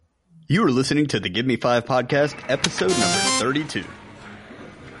You are listening to the Give Me 5 podcast, episode number 32.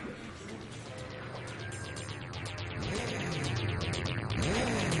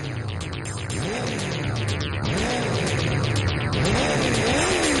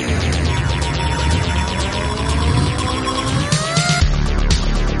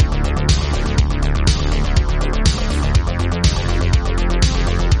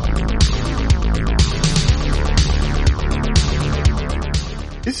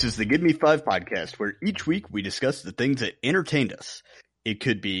 This is the Give Me 5 podcast, where each week we discuss the things that entertained us. It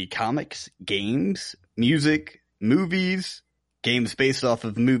could be comics, games, music, movies, games based off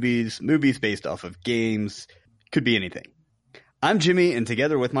of movies, movies based off of games. Could be anything. I'm Jimmy, and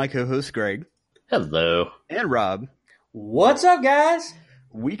together with my co-host Greg. Hello. And Rob. What's up, guys?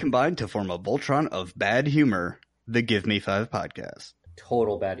 We combined to form a Voltron of bad humor, the Give Me 5 podcast.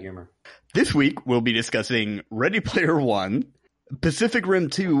 Total bad humor. This week we'll be discussing Ready Player One, Pacific Rim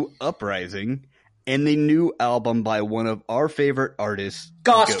 2 Uprising, and the new album by one of our favorite artists,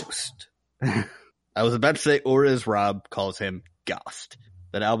 Ghost. I was about to say, or as Rob calls him, Ghost.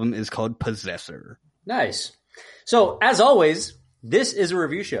 That album is called Possessor. Nice. So, as always, this is a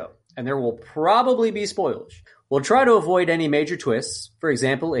review show, and there will probably be spoilers. We'll try to avoid any major twists. For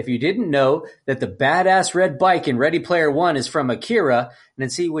example, if you didn't know that the badass red bike in Ready Player One is from Akira, and then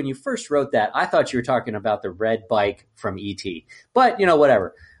see, when you first wrote that, I thought you were talking about the red bike from E.T. But, you know,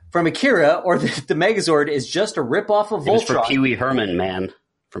 whatever. From Akira, or the Megazord is just a ripoff of Voltron. It was from Pee Wee Herman, man.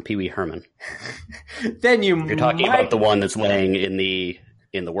 From Pee Wee Herman. Then You're talking about the one that's laying in the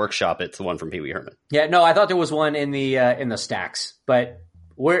workshop. It's the one from Pee Wee Herman. Yeah, no, I thought there was one in the stacks, but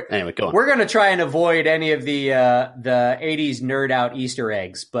Anyway, go on. We're going to try and avoid any of the 80s nerd out Easter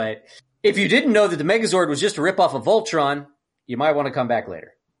eggs. But if you didn't know that the Megazord was just a ripoff of Voltron, you might want to come back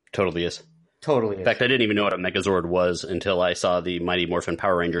later. Totally is. Totally is. In fact, I didn't even know what a Megazord was until I saw the Mighty Morphin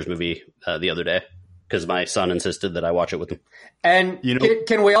Power Rangers movie the other day, because my son insisted that I watch it with him. And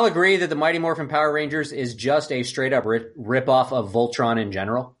can we all agree that the Mighty Morphin Power Rangers is just a straight up ripoff of Voltron in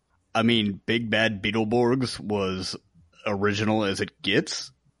general? I mean, Big Bad Beetleborgs was original as it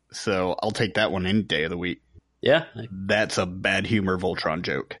gets, so I'll take that one any day of the week. Yeah. That's a bad humor Voltron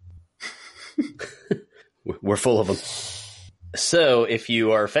joke. We're full of them. So, if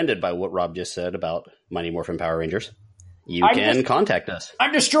you are offended by what Rob just said about Mighty Morphin Power Rangers, you can contact us.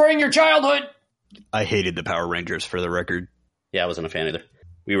 I'm destroying your childhood! I hated the Power Rangers, for the record. Yeah, I wasn't a fan either.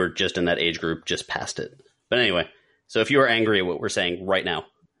 We were just in that age group, just past it. But anyway, so if you are angry at what we're saying right now,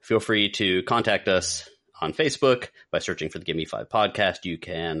 feel free to contact us on Facebook by searching for the Give Me 5 podcast. You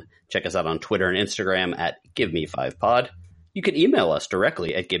can check us out on Twitter and Instagram at Give Me 5 Pod. You can email us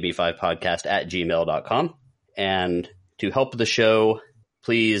directly at giveme5podcast@gmail.com. And to help the show,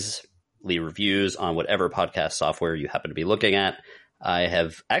 please leave reviews on whatever podcast software you happen to be looking at. I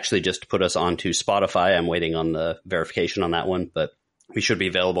have actually just put us onto Spotify. I'm waiting on the verification on that one, but we should be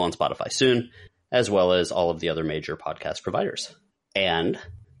available on Spotify soon, as well as all of the other major podcast providers. And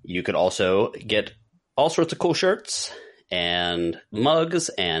you could also get all sorts of cool shirts and mugs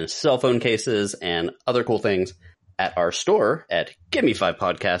and cell phone cases and other cool things at our store at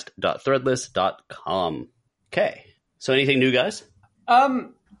giveme5podcast.threadless.com. Okay. So anything new, guys?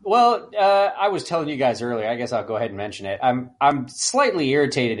 Well, I was telling you guys earlier, I guess I'll go ahead and mention it. I'm slightly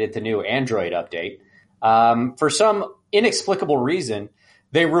irritated at the new Android update. For some inexplicable reason,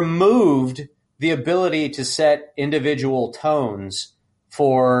 they removed the ability to set individual tones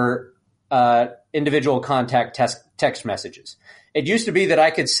for individual contact text messages. It used to be that I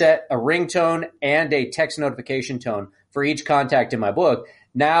could set a ringtone and a text notification tone for each contact in my book.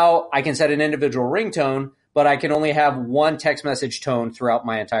 Now I can set an individual ringtone, but I can only have one text message tone throughout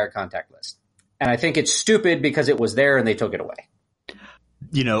my entire contact list. And I think it's stupid because it was there and they took it away.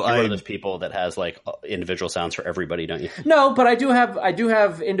 You know, You're one of those people that has like individual sounds for everybody, don't you? No, but I do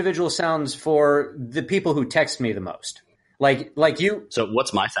have individual sounds for the people who text me the most. Like you. So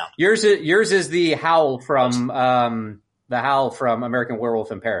what's my sound? Yours is the howl from American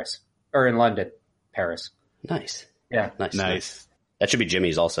Werewolf in Paris, or in London, Paris. Nice. Yeah. Nice. That should be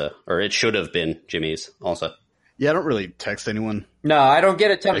Jimmy's also, or it should have been Jimmy's also. Yeah, I don't really text anyone. No, I don't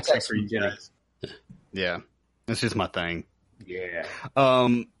get a ton of Except text for from you Jimmy. guys. Yeah, that's just my thing. Yeah.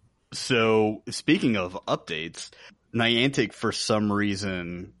 So speaking of updates, Niantic for some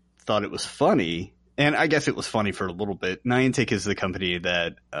reason thought it was funny, and I guess it was funny for a little bit. Niantic is the company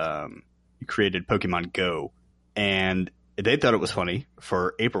that created Pokemon Go, and they thought it was funny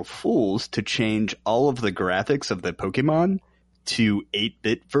for April Fools to change all of the graphics of the Pokemon to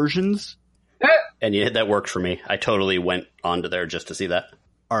 8-bit versions. And that worked for me. I totally went onto there just to see that.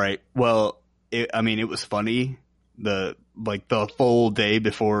 All right. Well, it was funny. The full day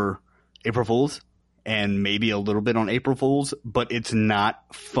before April Fools and maybe a little bit on April Fools, but it's not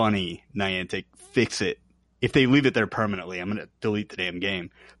funny, Niantic. Fix it. If they leave it there permanently, I'm going to delete the damn game.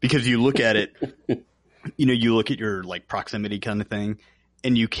 Because you look at it, you look at your like proximity kind of thing,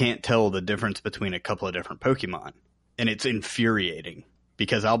 and you can't tell the difference between a couple of different Pokemon. And it's infuriating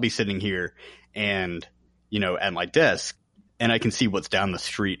because I'll be sitting here and, at my desk, and I can see what's down the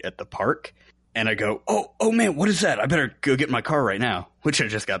street at the park. And I go, oh man, what is that? I better go get in my car right now, which I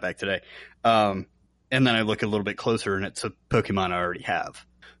just got back today. And then I look a little bit closer, and it's a Pokemon I already have.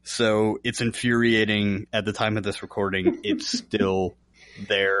 So it's infuriating at the time of this recording. It's still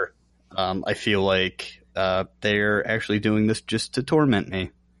there. I feel like they're actually doing this just to torment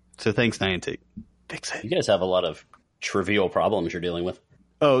me. So thanks, Niantic. Fix it. You guys have a lot of trivial problems you're dealing with.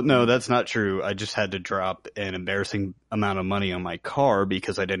 Oh, no, that's not true. I just had to drop an embarrassing amount of money on my car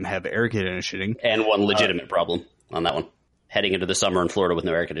because I didn't have air conditioning. And one legitimate problem on that one. Heading into the summer in Florida with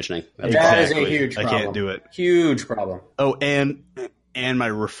no air conditioning. That is a huge problem. I can't do it. Huge problem. Oh, and my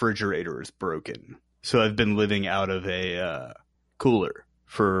refrigerator is broken. So I've been living out of a cooler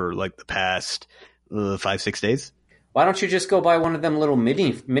for like the past 5-6 days. Why don't you just go buy one of them little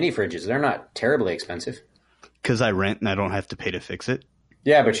mini fridges? They're not terribly expensive. Because I rent and I don't have to pay to fix it.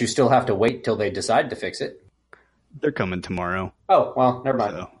 Yeah, but you still have to wait till they decide to fix it. They're coming tomorrow. Oh, well, never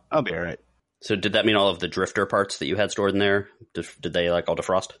mind. So I'll be all right. So did that mean all of the Drifter parts that you had stored in there, did they like all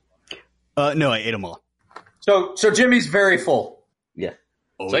defrost? No, I ate them all. So Jimmy's very full. Yeah.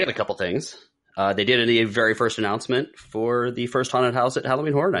 Oh, so I got a couple things. They did a very first announcement for the first haunted house at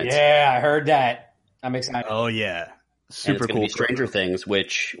Halloween Horror Nights. Yeah, I heard that. I'm excited. Oh, yeah. Super and it's cool. Be Stranger Things,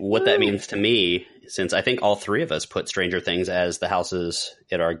 which what that means to me, since I think all three of us put Stranger Things as the houses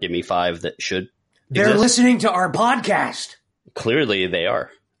at our Gimme 5 that should They're exist. listening to our podcast. Clearly they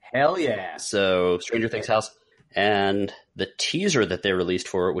are. Hell yeah. So Stranger Things house. And the teaser that they released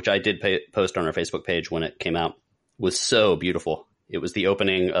for it, which I did post on our Facebook page when it came out, was so beautiful. It was the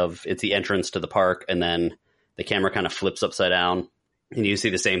opening of, it's the entrance to the park, and then the camera kind of flips upside down, and you see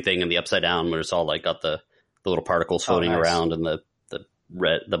the same thing in the upside down where it's all like got the little particles floating around, and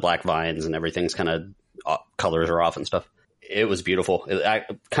the black vines and everything's kind of colors are off and stuff. It was beautiful. It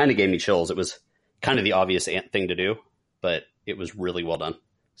kind of gave me chills. It was kind of the obvious thing to do, but it was really well done.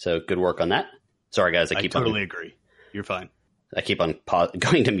 So good work on that. Sorry guys, I totally agree. You're fine. I keep on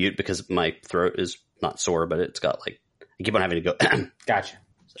going to mute because my throat is not sore, but it's got like, I keep on having to go. Gotcha.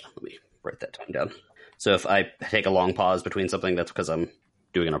 So let me write that time down. So if I take a long pause between something, that's because I'm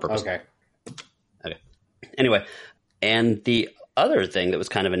doing it on purpose. Okay. Anyway, and the other thing that was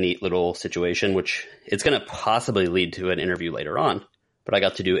kind of a neat little situation, which it's going to possibly lead to an interview later on, but I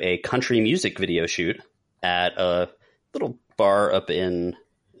got to do a country music video shoot at a little bar up in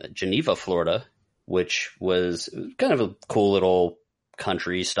Geneva, Florida, which was kind of a cool little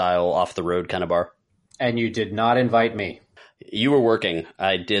country style off the road kind of bar. And you did not invite me. You were working.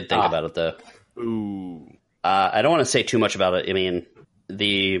 I did think about it though. Ooh. I don't want to say too much about it. I mean,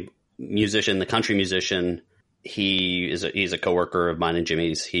 the country musician, he's a coworker of mine and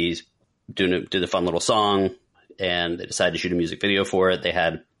Jimmy's. He's did a fun little song, and they decided to shoot a music video for it.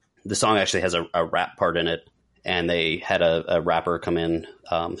 The song actually has a rap part in it, and they had a rapper come in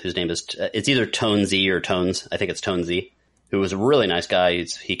whose name is, it's either Tone Z or Tones. I think it's Tone Z, who was a really nice guy.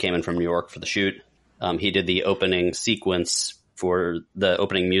 He came in from New York for the shoot. He did the opening sequence for the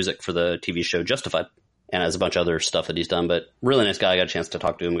opening music for the TV show Justified, and has a bunch of other stuff that he's done, but really nice guy. I got a chance to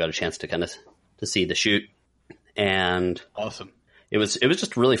talk to him, got a chance to kind of to see the shoot, and awesome. It was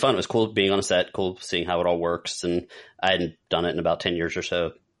just really fun. It was cool being on a set, cool seeing how it all works, and I hadn't done it in about 10 years or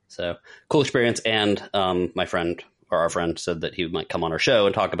so. So cool experience. And our friend said that he might come on our show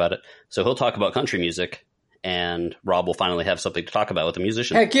and talk about it. So he'll talk about country music, and Rob will finally have something to talk about with a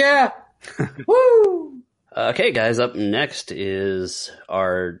musician. Heck yeah! Woo! Okay, guys, up next is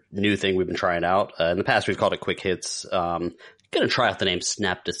our new thing we've been trying out. In the past, we've called it Quick Hits. Going to try out the name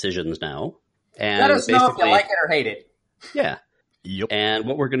Snap Decisions now. And let us know if you like it or hate it. Yeah. Yep. And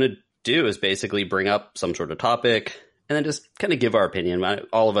what we're going to do is basically bring up some sort of topic and then just kind of give our opinion.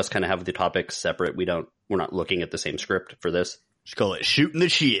 All of us kind of have the topics separate. We're not looking at the same script for this. Just call it shooting the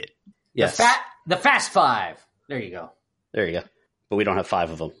shit. Yes. The Fast Five. There you go. There you go. But we don't have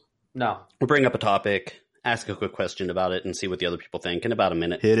 5 of them. No. We'll bring up a topic, ask a quick question about it, and see what the other people think in about a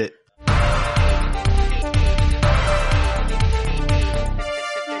minute. Hit it.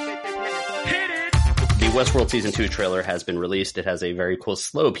 The Westworld Season 2 trailer has been released. It has a very cool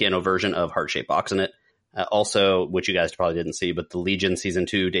slow piano version of Heart-Shaped Box in it. Also, which you guys probably didn't see, but the Legion Season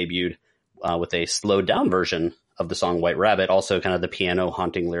 2 debuted with a slowed down version of the song White Rabbit, also kind of the piano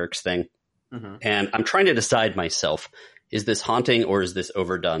haunting lyrics thing. Mm-hmm. And I'm trying to decide myself is this haunting or is this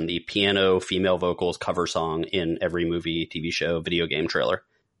overdone? The piano, female vocals, cover song in every movie, TV show, video game trailer.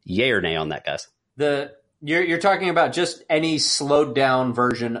 Yay or nay on that, guys? You're talking about just any slowed down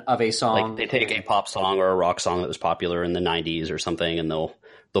version of a song. Like they take a pop song or a rock song that was popular in the 90s or something, and they'll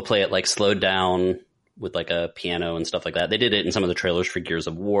play it like slowed down with like a piano and stuff like that. They did it in some of the trailers for Gears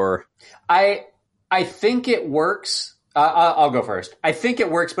of War. I think it works. I'll go first. I think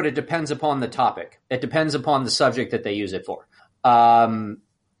it works, but it depends upon the topic. It depends upon the subject that they use it for. I'm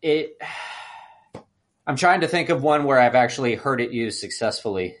trying to think of one where I've actually heard it used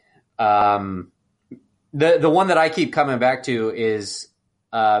successfully. The one that I keep coming back to is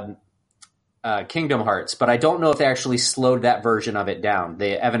Kingdom Hearts, but I don't know if they actually slowed that version of it down.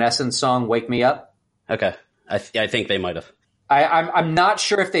 The Evanescence song, Wake Me Up. Okay. I think they might have. I'm not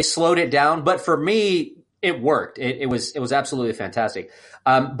sure if they slowed it down, but for me, it worked. It was absolutely fantastic.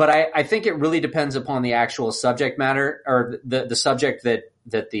 But I think it really depends upon the actual subject matter or the subject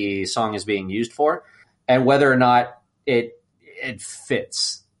that the song is being used for, and whether or not it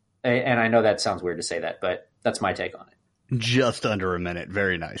fits. And I know that sounds weird to say that, but that's my take on it. Just under a minute.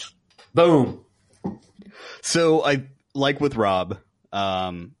 Very nice. Boom. So I like with Rob,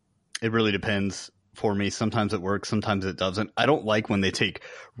 it really depends for me. Sometimes it works, sometimes it doesn't. I don't like when they take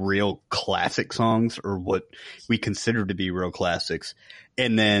real classic songs or what we consider to be real classics.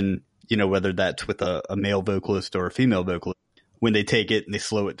 And then, whether that's with a male vocalist or a female vocalist, when they take it and they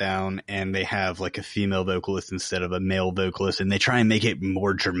slow it down and they have like a female vocalist instead of a male vocalist and they try and make it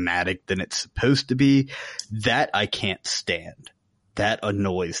more dramatic than it's supposed to be, that I can't stand. That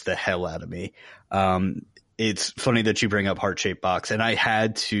annoys the hell out of me. It's funny that you bring up Heart-Shaped Box, and I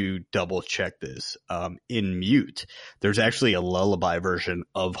had to double check this. In Mute, there's actually a lullaby version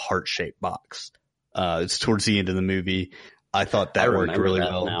of Heart-Shaped Box. It's towards the end of the movie. I thought that worked really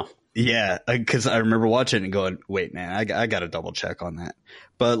well. Now. Yeah, because I remember watching it and going, wait, man, I got to double check on that.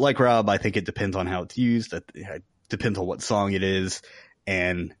 But like Rob, I think it depends on how it's used. It depends on what song it is.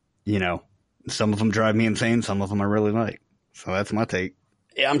 And, some of them drive me insane. Some of them I really like. So that's my take.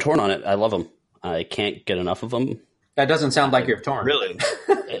 Yeah, I'm torn on it. I love them. I can't get enough of them. That doesn't sound like you're torn. Really?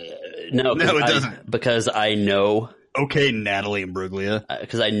 No, it doesn't. Because I know. Okay, Natalie Imbruglia.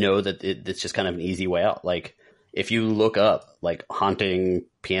 Because I know that it's just kind of an easy way out. Like, if you look up, like, haunting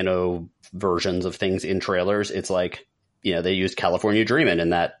piano versions of things in trailers, it's like, they used California Dreamin' in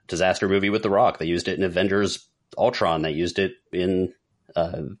that disaster movie with The Rock. They used it in Avengers Ultron. They used it in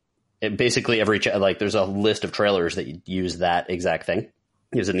basically every there's a list of trailers that use that exact thing.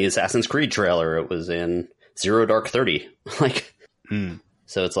 It was in the Assassin's Creed trailer. It was in Zero Dark 30.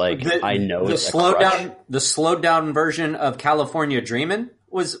 So it's like I know the slowed down version of California Dreamin'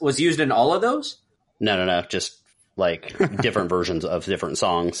 was used in all of those. No, just like different versions of different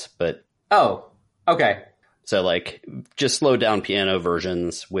songs. But okay. So like just slowed down piano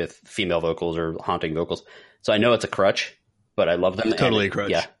versions with female vocals or haunting vocals. So I know it's a crutch, but I love them. Totally a crutch.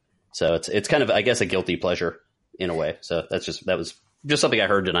 Yeah. So it's kind of, I guess, a guilty pleasure in a way. So that was just something I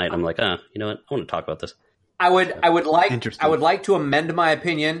heard tonight. I'm like, you know what? I want to talk about this. I would like to amend my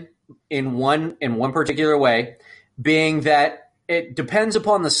opinion in one particular way, being that it depends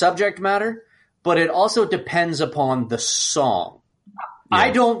upon the subject matter, but it also depends upon the song. Yeah.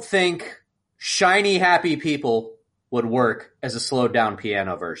 I don't think Shiny Happy People would work as a slowed down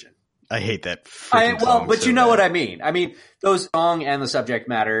piano version. I hate that. But you know what I mean. I mean, those song and the subject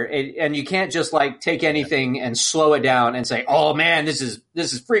matter, and you can't just like take anything and slow it down and say, "Oh man, this is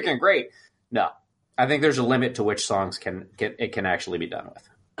freaking great." No, I think there's a limit to which songs can actually be done with.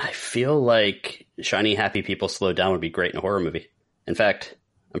 I feel like Shiny Happy People slowed down would be great in a horror movie. In fact,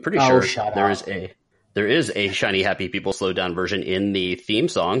 I'm pretty sure there is a Shiny Happy People slowed down version in the theme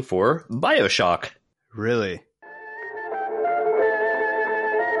song for BioShock. Really?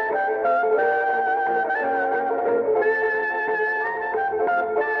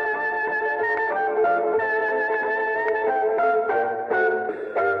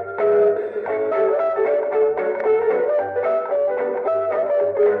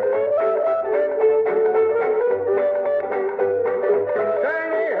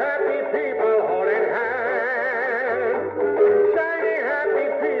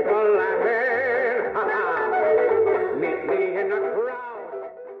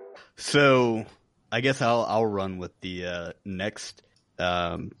 So I guess I'll run with the next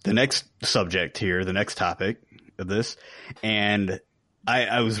subject here, the next topic of this, and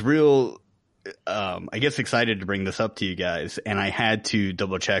I was real, I guess, excited to bring this up to you guys, and I had to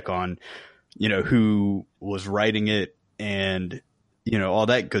double check on, who was writing it and all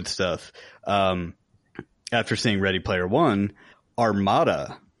that good stuff. After seeing Ready Player One,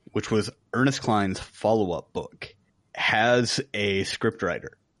 Armada, which was Ernest Cline's follow-up book, has a scriptwriter,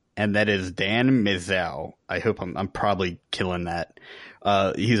 and that is Dan Mizell. I hope I'm probably killing that.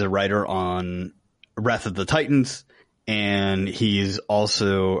 He's a writer on Wrath of the Titans, and he's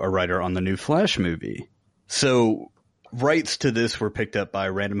also a writer on the new Flash movie. So rights to this were picked up by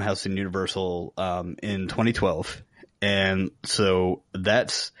Random House and Universal in 2012, and so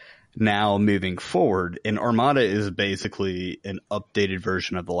that's now moving forward. And Armada is basically an updated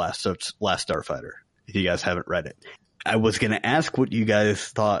version of the Last Starfighter, if you guys haven't read it. I was going to ask what you guys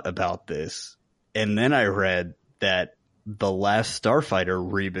thought about this, and then I read that the Last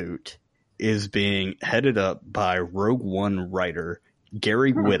Starfighter reboot is being headed up by Rogue One writer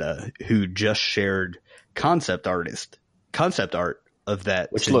Gary Whitta, who just shared concept art of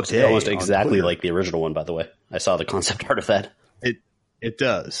that, which looks almost exactly like the original one. By the way, I saw the concept art of that. It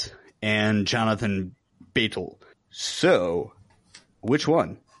does, and Jonathan Batel. So, which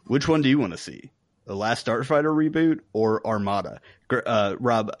one? Which one do you want to see? The Last Starfighter reboot or Armada?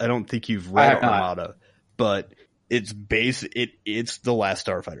 Rob, I don't think you've read Armada, but it's the Last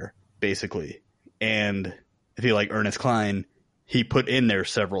Starfighter, basically. And I feel like Ernest Cline, he put in there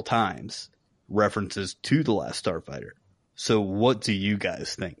several times references to the Last Starfighter. So what do you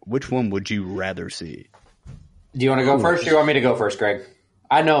guys think? Which one would you rather see? Do you want to go first, or do you want me to go first, Greg?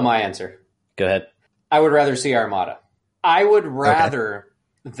 I know my answer. Go ahead. I would rather see Armada. I would rather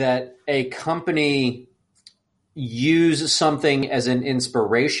that a company use something as an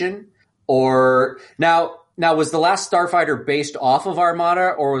inspiration, or now was the Last Starfighter based off of Armada,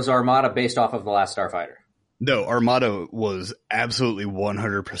 or was Armada based off of the Last Starfighter? No, Armada was absolutely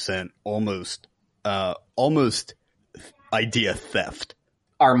 100% almost idea theft.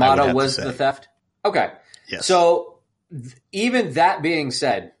 Armada was the theft? Okay. Yes. So even that being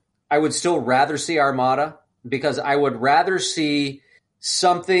said, I would still rather see Armada, because I would rather see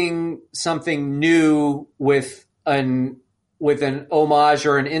something new with an homage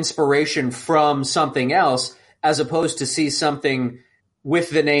or an inspiration from something else, as opposed to see something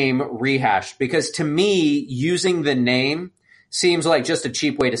with the name rehashed. Because to me, using the name seems like just a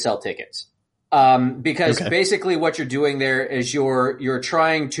cheap way to sell tickets. Because basically what you're doing there is you're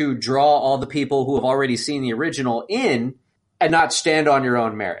trying to draw all the people who have already seen the original in, and not stand on your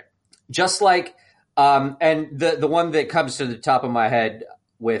own merit. Just like, and the one that comes to the top of my head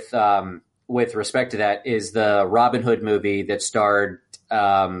with respect to that is the Robin Hood movie that starred,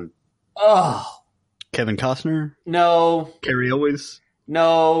 Kevin Costner? No. Carrie Elwes?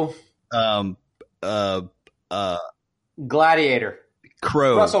 No. Gladiator.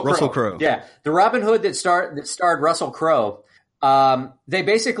 Russell Crowe. Yeah. The Robin Hood that starred Russell Crowe, they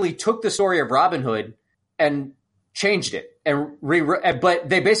basically took the story of Robin Hood and changed it, but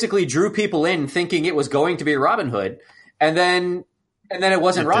they basically drew people in thinking it was going to be Robin Hood, and then it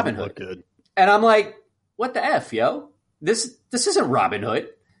wasn't Robin Hood. Good. And I'm like, what the F, yo? This isn't Robin Hood.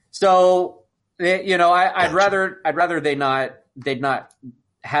 So, I'd rather they'd not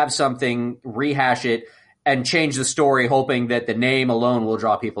have something, rehash it, and change the story, hoping that the name alone will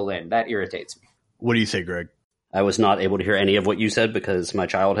draw people in. That irritates me. What do you say, Greg? I was not able to hear any of what you said because my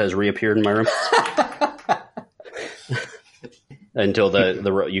child has reappeared in my room.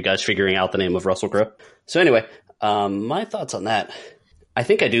 Until you guys figuring out the name of Russell Crowe. So anyway, my thoughts on that. I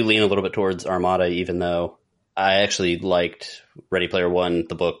think I do lean a little bit towards Armada, even though I actually liked Ready Player One,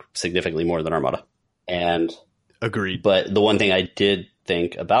 the book, significantly more than Armada. And agreed. But the one thing I did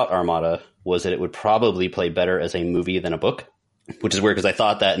think about Armada was that it would probably play better as a movie than a book, which is weird because I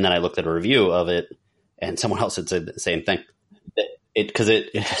thought that, and then I looked at a review of it, and someone else had said the same thing.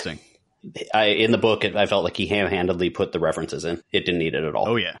 Interesting. In the book, I felt like he ham-handedly put the references in. It didn't need it at all.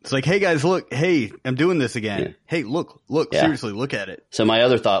 Oh, yeah. It's like, hey, guys, look. Hey, I'm doing this again. Yeah. Hey, look. Yeah. Seriously, look at it. So my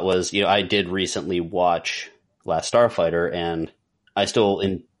other thought was, I did recently watch Last Starfighter, and I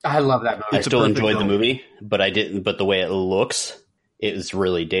love that movie. I still enjoyed the movie, but But the way it looks, it was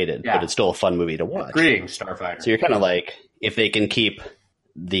really dated. Yeah. But it's still a fun movie to watch. Greetings, Starfighter. So you're kind of like, if they can keep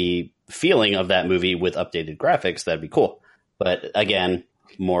the feeling of that movie with updated graphics, that'd be cool. But again,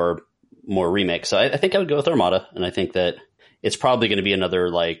 more remakes. So I think I would go with Armada, and I think that it's probably going to be another,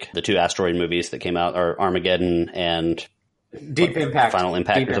 like the two asteroid movies that came out, or Armageddon and Deep Impact. Final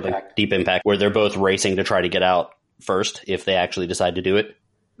Impact or something. Deep Impact, where they're both racing to try to get out first if they actually decide to do it.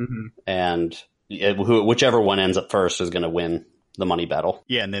 Mm-hmm. And whichever one ends up first is going to win the money battle.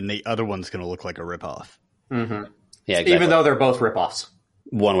 Yeah, and then the other one's going to look like a ripoff. Mm-hmm. Yeah, exactly. Even though they're both ripoffs.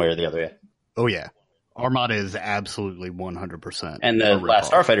 One way or the other, yeah. Oh, yeah. Armada is absolutely 100%. And the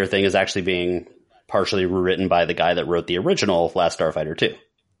Last Starfighter thing is actually being partially rewritten by the guy that wrote the original Last Starfighter too.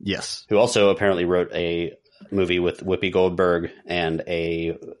 Yes. Who also apparently wrote a movie with Whoopi Goldberg and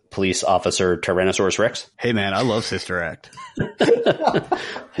a police officer, Tyrannosaurus Rex. Hey, man, I love Sister Act.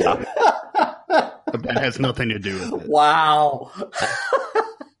 Yeah. That has nothing to do with it. Wow.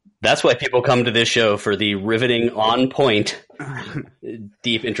 That's why people come to this show, for the riveting, on point,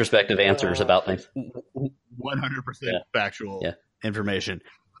 deep introspective answers about things. 100% factual Yeah. information.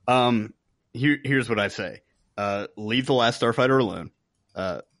 Here's what I say. Leave The Last Starfighter alone.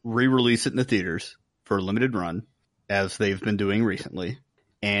 Re-release it in the theaters for a limited run, as they've been doing recently.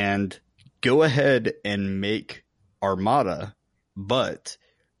 And go ahead and make Armada, but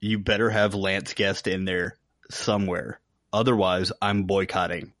you better have Lance Guest in there somewhere. Otherwise, I'm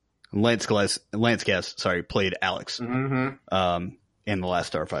boycotting. Lance Guest, played Alex in The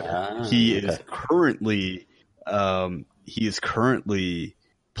Last Starfighter. He is currently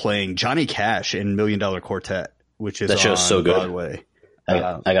playing Johnny Cash in $1 Million Quartet, which is that show's on so good. Broadway.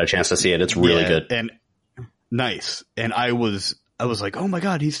 I got a chance to see it. It's really good. And nice. And I was like, oh my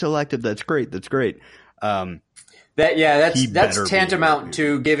God, he's still active. That's great. That's tantamount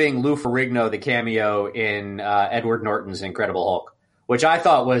to giving Lou Ferrigno the cameo in Edward Norton's Incredible Hulk, which I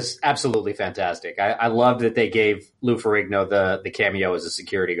thought was absolutely fantastic. I loved that they gave Lou Ferrigno the cameo as a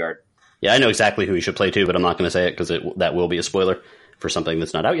security guard. Yeah, I know exactly who he should play too, but I'm not going to say it because that will be a spoiler for something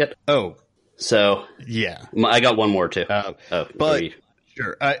that's not out yet. Oh, so yeah, I got one more too. But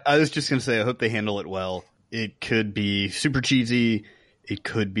sure, I was just going to say, I hope they handle it well. It could be super cheesy. It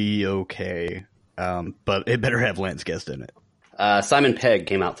could be okay. But it better have Lance Guest in it. Simon Pegg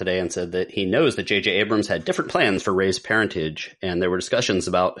came out today and said that he knows that J.J. Abrams had different plans for Rey's parentage, and there were discussions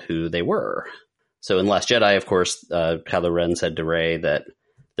about who they were. So in Last Jedi, of course, Kylo Ren said to Rey that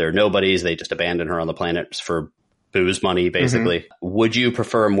they're nobodies. They just abandoned her on the planet for booze money, basically. Would you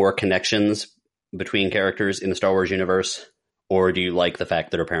prefer more connections between characters in the Star Wars universe, or do you like the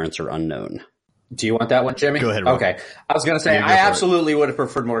fact that her parents are unknown? Do you want that one, Jimmy? Go ahead, Rob. Okay. I was going to say, I absolutely would have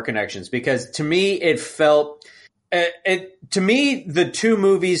preferred more connections, because to me, it felt, to me, the two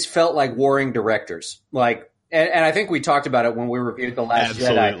movies felt like warring directors. Like, and I think we talked about it when we reviewed The Last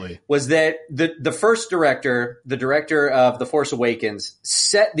Jedi, was that the first director, the director of The Force Awakens,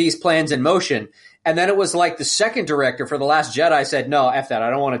 set these plans in motion. And then it was like the second director for The Last Jedi said, no, F that. I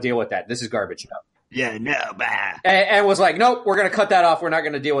don't want to deal with that. This is garbage. Yeah, no, bah. And was like, nope, we're going to cut that off. We're not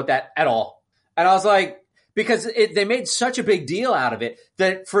going to deal with that at all. And I was like, because they made such a big deal out of it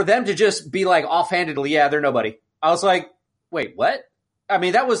that for them to just be like offhandedly, yeah, they're nobody. I was like, wait, what? I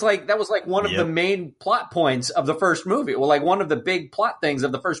mean, that was like one of the main plot points of the first movie. Well, like one of the big plot things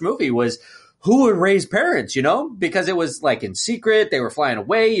of the first movie was who were Rey's parents, you know, because it was like in secret. They were flying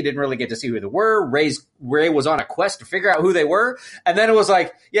away. You didn't really get to see who they were. Rey was on a quest to figure out who they were. And then it was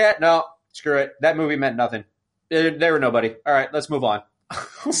like, yeah, no, screw it. That movie meant nothing. They were nobody. All right, let's move on. I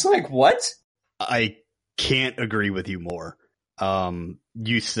was like, what? I can't agree with you more.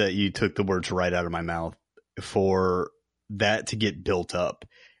 You said, you took the words right out of my mouth. For that to get built up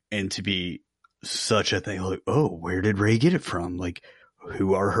and to be such a thing, like, oh, where did Rey get it from? Like,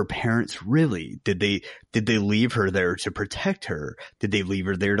 who are her parents really? Did they leave her there to protect her? Did they leave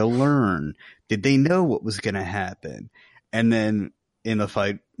her there to learn? Did they know what was going to happen? And then in the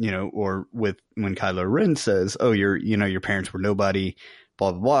fight, you know, or with when Kylo Ren says, oh, your parents were nobody,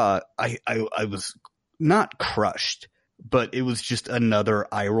 blah, blah, blah. I was not crushed, but it was just another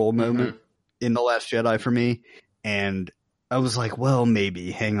eye roll moment in The Last Jedi for me. And I was like, well, maybe,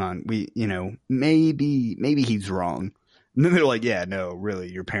 hang on. Maybe he's wrong. And then they're like, yeah, no,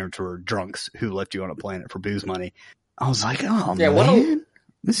 really, your parents were drunks who left you on a planet for booze money. I was like, oh, yeah, man,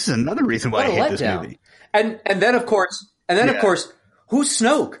 this is another reason why I hate this movie. And then, of course, who's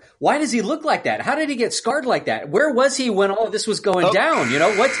Snoke? Why does he look like that? How did he get scarred like that? Where was he when all of this was going down? You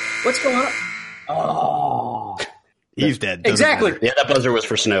know, what's going on? Oh, he's dead. Exactly. Yeah, that buzzer was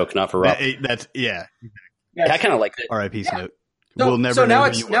for Snoke, not for Rob. Yeah. I kind of like it. R.I.P. Snoke. We'll never. So now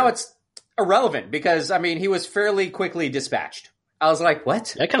it's irrelevant because I mean he was fairly quickly dispatched. I was like,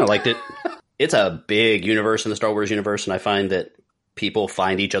 what? I kind of liked it. It's a big universe in the Star Wars universe, and I find that people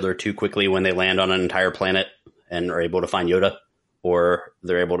find each other too quickly when they land on an entire planet and are able to find Yoda, or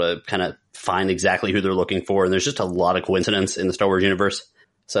they're able to kind of find exactly who they're looking for. And there's just a lot of coincidence in the Star Wars universe.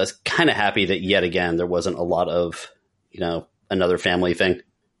 So I was kind of happy that yet again there wasn't a lot of, another family thing.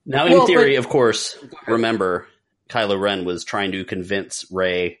 Now, in theory, of course, remember, Kylo Ren was trying to convince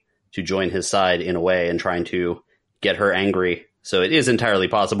Rey to join his side in a way and trying to get her angry. So it is entirely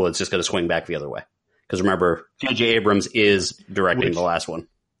possible it's just going to swing back the other way. Because remember, J.J. Abrams is directing the last one.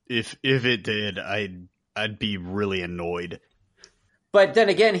 If it did, I'd be really annoyed. But then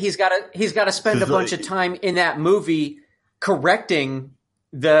again, he's got to spend a bunch of time in that movie correcting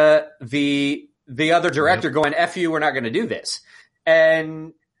the the other director going, F you, we're not going to do this.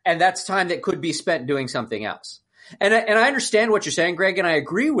 And that's time that could be spent doing something else. And I understand what you're saying, Greg, and I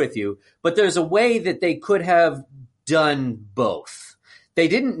agree with you, but there's a way that they could have done both. They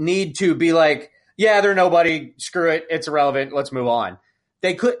didn't need to be like, yeah, they're nobody, screw it, it's irrelevant, let's move on.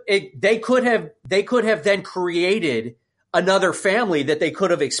 They could have then created another family that they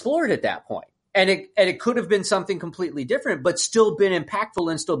could have explored at that point. And it could have been something completely different, but still been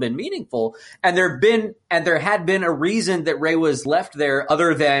impactful and still been meaningful. And there had been a reason that Rey was left there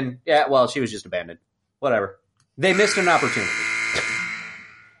other than, yeah, well, she was just abandoned. Whatever. They missed an opportunity.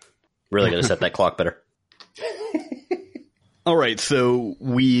 Really got to set that clock better. All right, so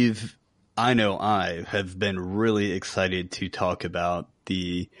I have been really excited to talk about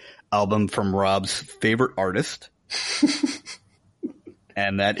the album from Rob's favorite artist,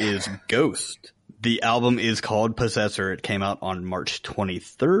 and that is Ghost. The album is called Possessor. It came out on March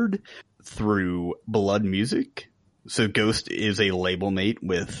 23rd through Blood Music. So Ghost is a label mate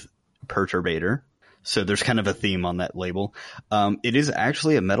with Perturbator. So there's kind of a theme on that label. It is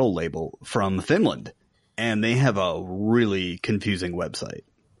actually a metal label from Finland, and they have a really confusing website.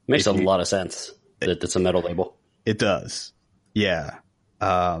 Makes a lot of sense that it's a metal label. It does. Yeah.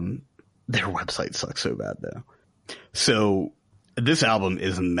 Their website sucks so bad, though. So this album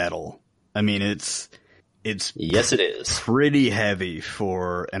is metal. I mean, it's yes, it is pretty heavy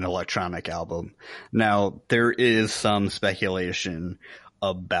for an electronic album. Now, there is some speculation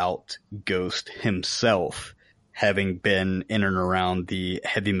about Ghost himself having been in and around the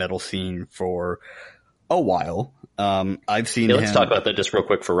heavy metal scene for a while. I've seen him. Let's talk about that just real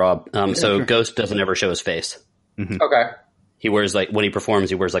quick for Rob. So sure. Ghost doesn't ever show his face. Mm-hmm. Okay. He wears when he performs,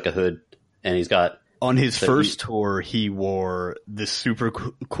 he wears like a hood, and he's got. On his first tour, he wore this super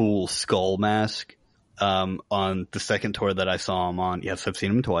cool skull mask. On the second tour that I saw him on, yes, I've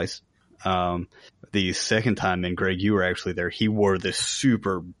seen him twice. The second time, and Greg, you were actually there, he wore this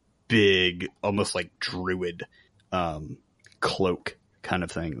super big, almost like druid, cloak kind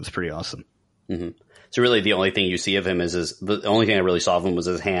of thing. It was pretty awesome. Mm-hmm. So really the only thing you see of him is the only thing I really saw of him was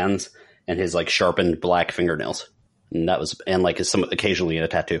his hands and his like sharpened black fingernails. And that was, and like occasionally a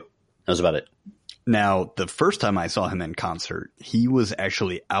tattoo. That was about it. Now, the first time I saw him in concert, he was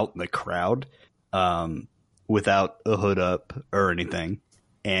actually out in the crowd, without a hood up or anything.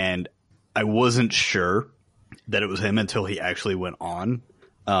 And I wasn't sure that it was him until he actually went on.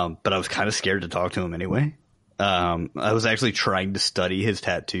 But I was kind of scared to talk to him anyway. I was actually trying to study his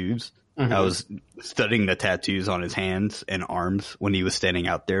tattoos. Mm-hmm. I was studying the tattoos on his hands and arms when he was standing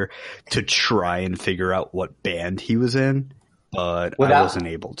out there to try and figure out what band he was in. But I wasn't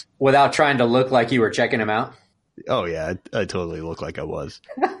able to. Without trying to look like you were checking him out? Oh, yeah. I totally looked like I was.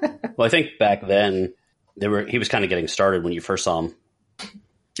 Well, I think back then, he was kind of getting started when you first saw him.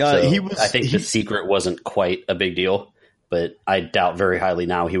 I think The Secret wasn't quite a big deal, but I doubt very highly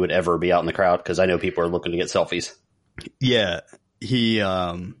now he would ever be out in the crowd because I know people are looking to get selfies. Yeah.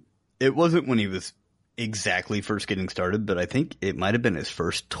 It wasn't when he was exactly first getting started, but I think it might have been his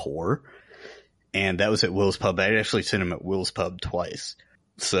first tour. And that was at Will's Pub. I actually seen him at Will's Pub twice.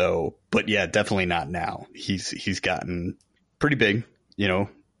 So, but yeah, definitely not now. He's gotten pretty big, in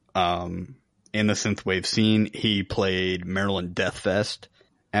the synthwave scene. He played Maryland Death Fest,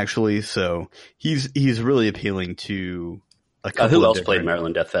 actually. So he's really appealing to a couple who else played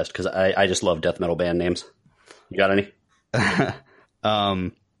Maryland Death Fest? Because I just love death metal band names. You got any?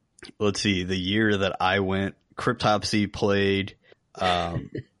 Let's see. The year that I went, Cryptopsy played.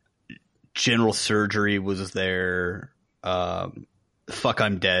 General Surgery was there. Fuck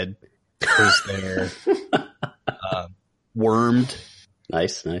I'm Dead was there. Wormed.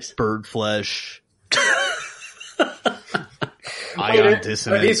 Nice. Bird Flesh. Ion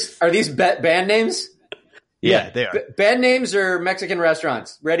Dissonance. Are these band names? Yeah, they are. Band names or Mexican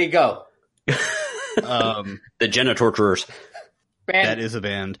restaurants? Ready, go. The Genitorturers. That is a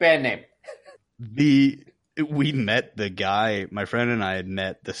band. Band name. We met the guy, my friend and I had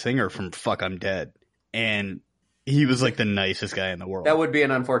met the singer from Fuck I'm Dead, and he was like the nicest guy in the world. That would be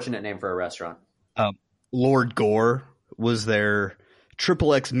an unfortunate name for a restaurant. Lord Gore was there,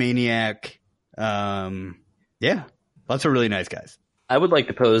 Triple X Maniac. Yeah, lots of really nice guys. I would like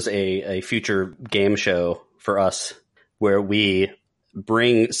to pose a future game show for us where we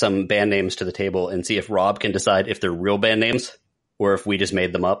bring some band names to the table and see if Rob can decide if they're real band names or if we just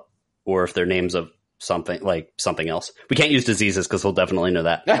made them up or if they're names of something else. We can't use diseases because he'll definitely know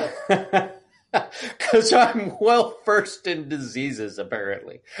that. Because I'm well versed in diseases,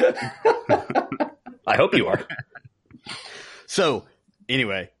 apparently. I hope you are. So,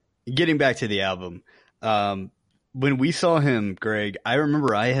 anyway, getting back to the album, when we saw him, Greg, I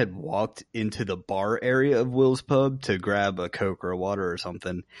remember I had walked into the bar area of Will's Pub to grab a Coke or a water or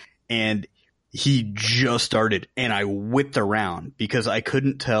something, and he just started, and I whipped around because I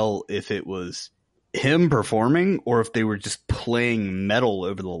couldn't tell if it was him performing or if they were just playing metal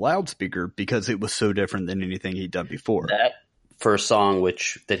over the loudspeaker because it was so different than anything he'd done before. That first song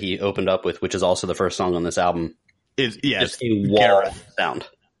that he opened up with, which is also the first song on this album, It's just a wall sound.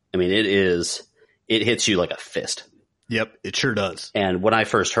 I mean, it hits you like a fist. Yep, it sure does. And when I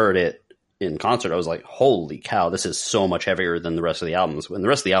first heard it in concert, I was like, holy cow, this is so much heavier than the rest of the albums. And the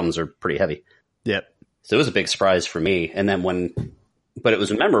rest of the albums are pretty heavy. Yep. So it was a big surprise for me. And then but it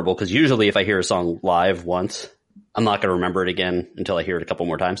was memorable because usually if I hear a song live once, I'm not going to remember it again until I hear it a couple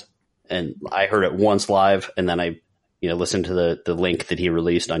more times. And I heard it once live, and then I, listened to the link that he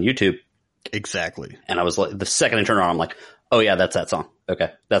released on YouTube. Exactly. And I was like, the second I turned around, I'm like, oh yeah, that's that song.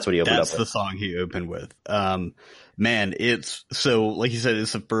 Okay. That's what he opened up with. That's the song he opened with. Man, it's so, like you said,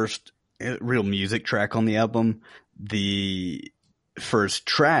 it's the first real music track on the album. The first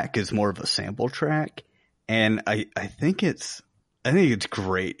track is more of a sample track. And I think it's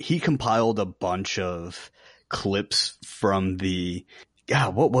great. He compiled a bunch of clips from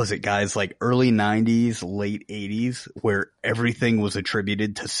what was it, guys? Like early 90s, late 80s, where everything was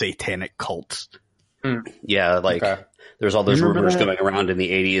attributed to satanic cults. Yeah, like there's all those rumors going around in the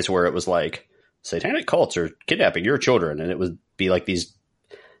 80s where it was like satanic cults are kidnapping your children, and it would be like these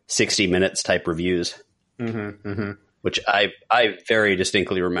 60 minutes type reviews, which I very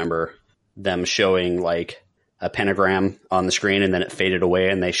distinctly remember them showing like a pentagram on the screen, and then it faded away,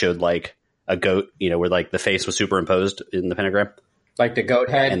 and they showed like a goat, where like the face was superimposed in the pentagram. Like the goat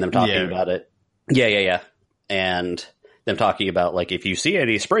head? And them talking about it. Yeah. And them talking about, like, if you see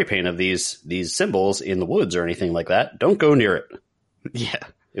any spray paint of these symbols in the woods or anything like that, don't go near it. Yeah.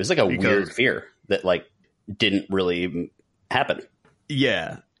 It was like a weird fear that, like, didn't really happen.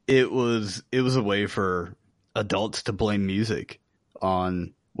 Yeah. It was a way for adults to blame music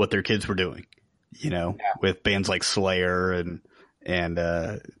on what their kids were doing, with bands like Slayer and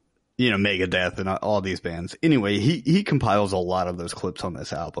Megadeth and all these bands. Anyway, he compiles a lot of those clips on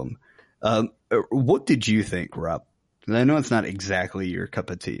this album. What did you think, Rob? I know it's not exactly your cup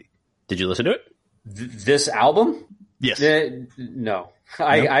of tea. Did you listen to it? This album? Yes. No,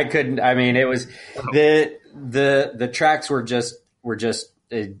 I couldn't. I mean, it was the tracks were just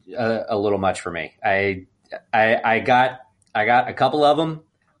a little much for me. I got a couple of them.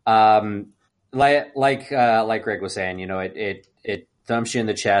 Like Greg was saying, it thumps you in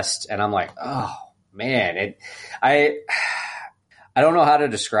the chest, and I'm like, oh man, I don't know how to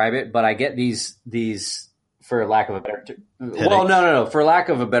describe it, but I get these for lack of a better for lack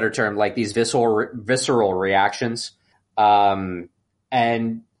of a better term, like these visceral reactions. And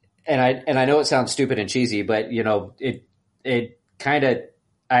I know it sounds stupid and cheesy, but it kind of,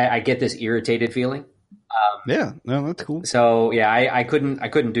 I get this irritated feeling. Yeah, no, that's cool. So yeah, I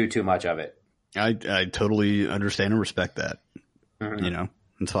couldn't do too much of it. I totally understand and respect that. Mm-hmm.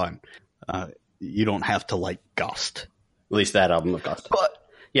 It's fine. You don't have to like Ghost. At least that album of Ghost. But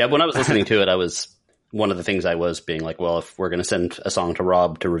yeah, when I was listening to it, one of the things I was being like, well, if we're going to send a song to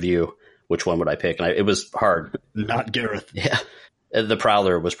Rob to review, which one would I pick? And it was hard. Not Gareth. Yeah. The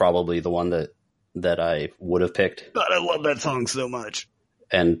Prowler was probably the one that I would have picked. God, I love that song so much.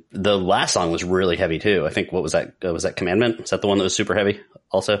 And the last song was really heavy too. I think, what was that? Was that Commandment? Is that the one that was super heavy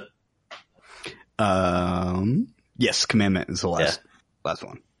also? Yes, Commandment is the last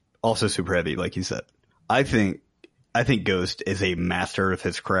one. Also super heavy, like you said. I think Ghost is a master of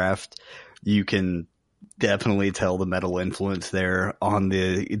his craft. You can definitely tell the metal influence there on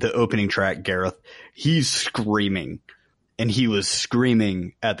the opening track, Gareth. He's screaming, and he was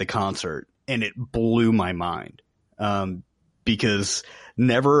screaming at the concert, and it blew my mind. Because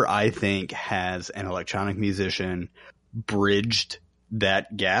never, I think, has an electronic musician bridged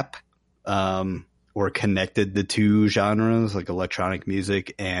that gap, or connected the two genres, like electronic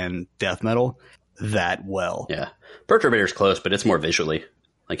music and death metal, that well. Yeah. Perturbator's close, but it's more visually.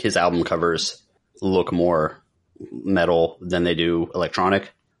 Like, his album covers look more metal than they do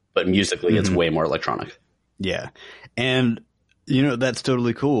electronic, but musically it's way more electronic. Yeah. And, that's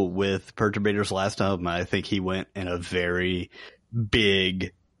totally cool. With Perturbator's last album, I think he went in a very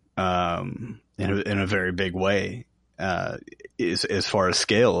big, in a very big way, as far as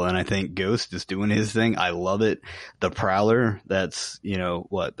scale. And I think Ghost is doing his thing. I love it. The Prowler, that's,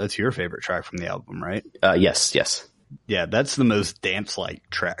 that's your favorite track from the album, right? Yes. Yeah, that's the most dance-like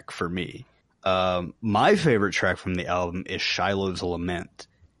track for me. My favorite track from the album is Shiloh's Lament.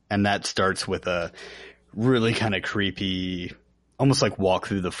 And that starts with a really kind of creepy, almost like walk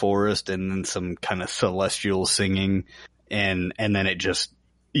through the forest and then some kind of celestial singing, and then it just,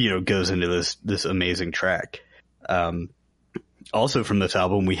 goes into this amazing track. Also from this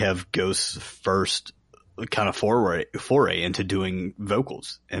album, we have Ghost's first kind of foray into doing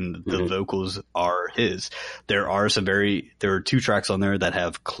vocals, and the vocals are his. There are two tracks on there that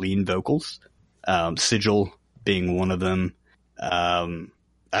have clean vocals, Sigil being one of them.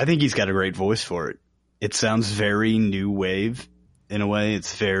 I think he's got a great voice for it. It sounds very new wave in a way.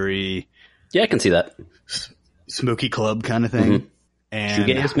 It's very, I can see that. Smoky Club kind of thing. And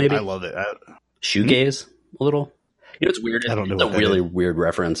shoegaze, maybe? I love it. Shoegaze a little. It's weird. I don't know. It's a really weird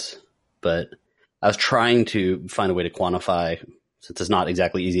reference, but I was trying to find a way to quantify, since it's not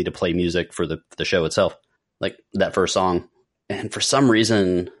exactly easy to play music for the show itself, like that first song. And for some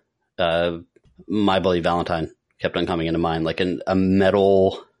reason, My Bloody Valentine kept on coming into mind, like a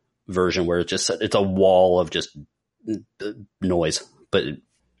metal version where it's a wall of just noise, but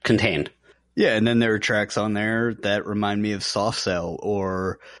contained. Yeah, and then there are tracks on there that remind me of Soft Cell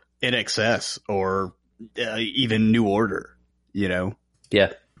or INXS or even New Order, Yeah,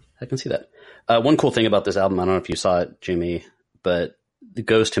 I can see that. One cool thing about this album, I don't know if you saw it, Jimmy, but the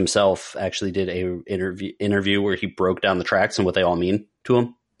Ghost himself actually did a interview where he broke down the tracks and what they all mean to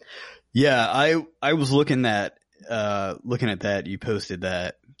him. Yeah, I was looking at that. You posted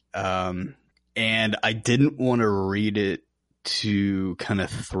that, and I didn't want to read it to kind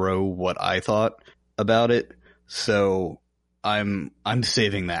of throw what I thought about it, so I'm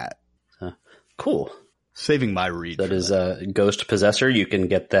saving that. Cool. Saving my read. That is Ghost Possessor. You can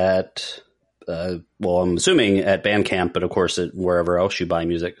get that. I'm assuming at Bandcamp, but of course wherever else you buy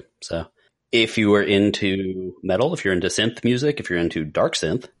music. So if you are into metal, if you're into synth music, if you're into dark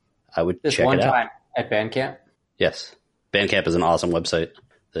synth, I would check it out. This one time at Bandcamp? Yes. Bandcamp is an awesome website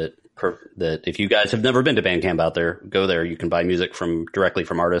that if you guys have never been to Bandcamp out there, go there. You can buy music directly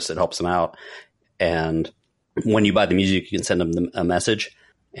from artists. It helps them out. And when you buy the music, you can send them a message.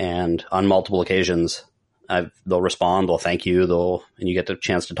 And on multiple occasions, they'll respond, they'll thank you, and you get the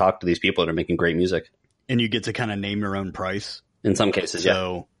chance to talk to these people that are making great music. And you get to kind of name your own price. In some cases,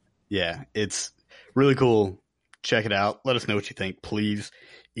 so, yeah, it's really cool. Check it out. Let us know what you think, please.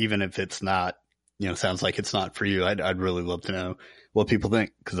 Even if it's not, sounds like it's not for you. I'd really love to know what people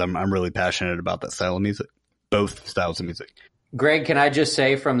think, because I'm really passionate about that style of music, both styles of music. Greg, can I just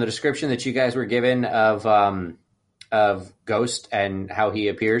say from the description that you guys were given of Ghost and how he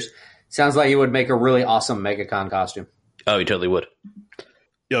appears, sounds like he would make a really awesome MegaCon costume. Oh, he totally would.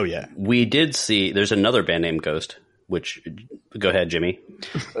 Oh, yeah. We did see, there's another band named Ghost, which, go ahead, Jimmy.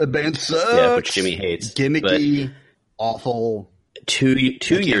 The band sucks. Yeah, which Jimmy hates. Gimmicky, awful. Two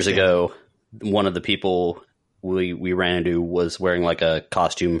years ago, one of the people we ran into was wearing like a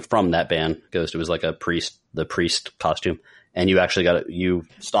costume from that band, Ghost. It was like the priest costume. And you actually you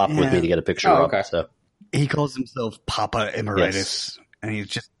stopped with me to get a picture of it. So. He calls himself Papa Emeritus. Yes. And he's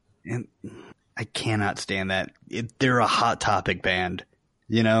just, I cannot stand that. They're a Hot Topic band,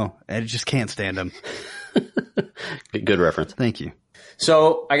 I just can't stand them. Good reference. Thank you.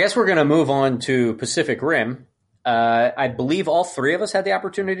 So I guess we're going to move on to Pacific Rim. I believe all three of us had the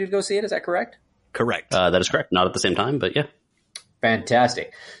opportunity to go see it. Is that correct? Correct. That is correct. Not at the same time, but yeah.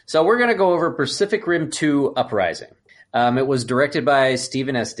 Fantastic. So we're going to go over Pacific Rim 2 Uprising. It was directed by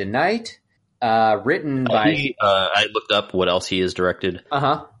Stephen S. DeKnight. Written by... I looked up what else he has directed.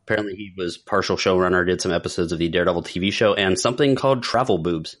 Uh-huh. Apparently he was partial showrunner, did some episodes of the Daredevil TV show, and something called Travel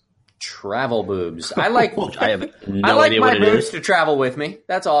Boobs. Travel Boobs. I like I have no idea what it is. my boobs to travel with me.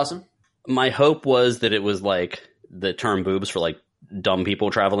 That's awesome. My hope was that it was like the term boobs for like dumb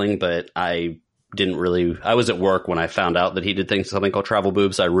people traveling, but I was at work when I found out that he did something called Travel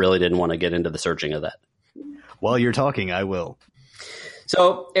Boobs. I really didn't want to get into the searching of that. While you're talking, I will.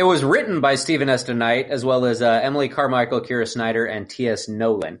 So it was written by Stephen S. DeKnight, as well as Emily Carmichael, Kira Snyder, and T.S.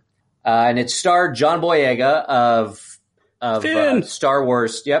 Nolan. And it starred John Boyega of Star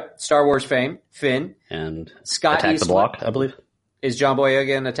Wars. Yep, Star Wars fame. Finn and Scott Attack Eastwood. the Block, I believe. Is John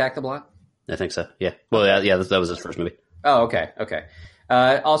Boyega in Attack the Block? I think so. Yeah. Well, yeah. That was his first movie. Oh, okay.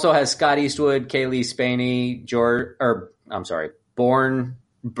 Also has Scott Eastwood, Kaylee Spaney, Burn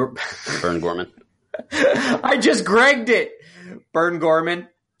Gorman. I just Gregged it. Burn Gorman,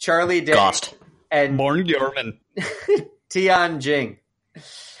 Charlie Day, Gost, and Born Gorman, Tian Jing.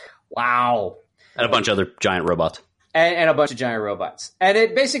 Wow. And a bunch of other giant robots. And a bunch of giant robots. And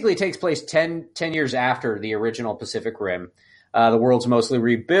it basically takes place 10 years after the original Pacific Rim. The world's mostly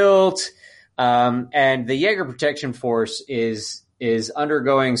rebuilt. And the Jaeger Protection Force is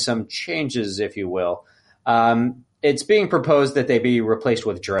undergoing some changes, if you will. It's being proposed that they be replaced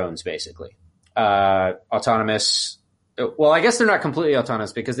with drones, basically. Autonomous Well, I guess they're not completely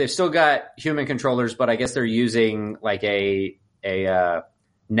autonomous because they've still got human controllers, but I guess they're using like a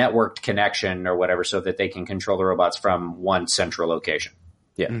networked connection or whatever so that they can control the robots from one central location.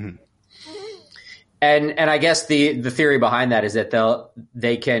 Yeah. Mm-hmm. And I guess the theory behind that is that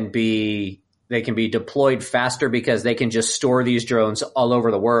they can be deployed faster because they can just store these drones all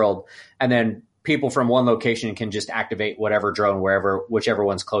over the world, and then people from one location can just activate whatever drone whichever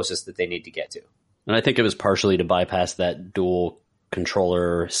one's closest that they need to get to. And I think it was partially to bypass that dual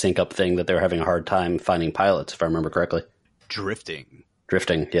controller sync up thing that they were having a hard time finding pilots, if I remember correctly.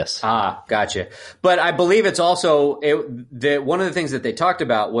 Drifting, yes. Ah, gotcha. But I believe it's also one of the things that they talked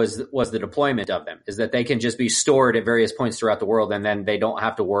about was the deployment of them, is that they can just be stored at various points throughout the world, and then they don't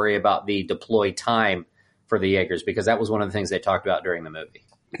have to worry about the deploy time for the Jaegers, because that was one of the things they talked about during the movie.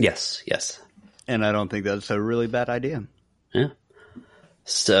 Yes. and I don't think that's a really bad idea. Yeah.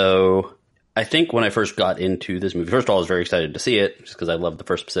 So I think when I first got into this movie, first of all, I was very excited to see it just because I loved the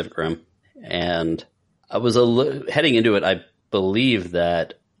first Pacific Rim. And I was heading into it, I believe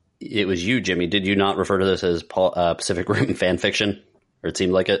that it was you, Jimmy. Did you not refer to this as Pacific Rim fan fiction? Or it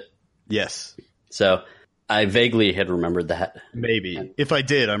seemed like it? Yes. So I vaguely had remembered that. Maybe. If I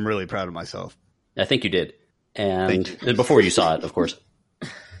did, I'm really proud of myself. I think you did. And Thank you. before you saw it, of course.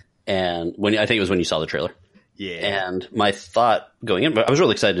 And I think it was when you saw the trailer. Yeah. And my thought going in, but I was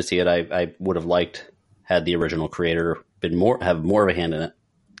really excited to see it. I would have liked had the original creator have more of a hand in it.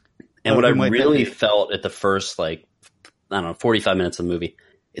 And what I really felt at the first, 45 minutes of the movie,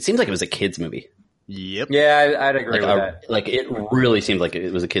 it seems like it was a kid's movie. Yep. Yeah, I'd agree with that. Like, it really seemed like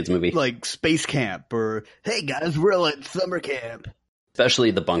it was a kid's movie. Like Space Camp or, hey guys, we're at summer camp.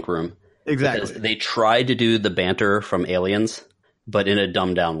 Especially the bunk room. Exactly. Because they tried to do the banter from Aliens, but in a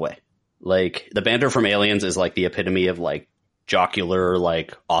dumbed down way. Like, the banter from Aliens is like the epitome of like jocular,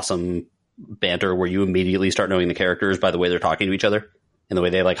 like awesome banter where you immediately start knowing the characters by the way they're talking to each other and the way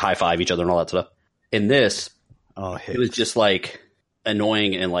they like high five each other and all that stuff. In this, it was just like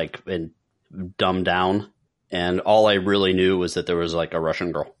annoying and dumbed down. And all I really knew was that there was like a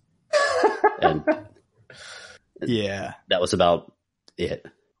Russian girl. And yeah, that was about it,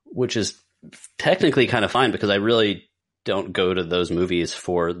 which is technically kind of fine because I really don't go to those movies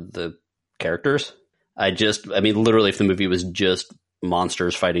for the characters. Literally, if the movie was just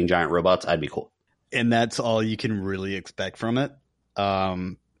monsters fighting giant robots, I'd be cool. And that's all you can really expect from it.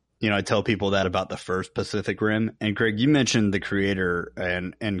 I tell people that about the first Pacific Rim. And Greg, you mentioned the creator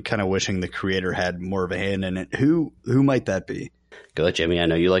and kind of wishing the creator had more of a hand in it. Who might that be? Go ahead, Jimmy. I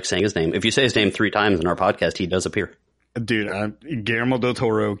know you like saying his name. If you say his name 3 times in our podcast, he does appear. Dude, Guillermo del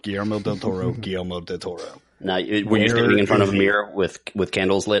Toro, Guillermo del Toro, Guillermo del Toro. Now, were you standing in front of a mirror with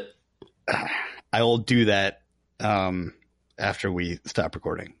candles lit? I will do that after we stop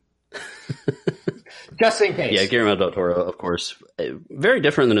recording. Just in case. Yeah, Guillermo del Toro, of course. Very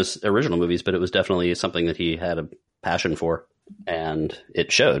different than his original movies, but it was definitely something that he had a passion for. And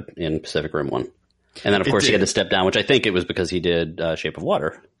it showed in Pacific Rim 1. And then, of course, he had to step down, which I think it was because he did Shape of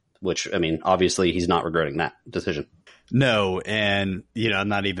Water, which, obviously he's not regretting that decision. No, and, I'm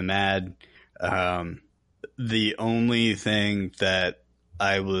not even mad. The only thing that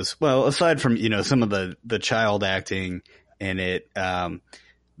I was, aside from, some of the child acting in it,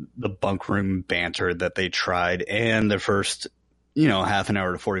 the bunk room banter that they tried, and the first, half an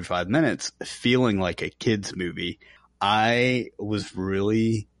hour to 45 minutes feeling like a kid's movie, I was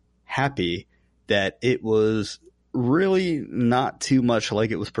really happy that it was really not too much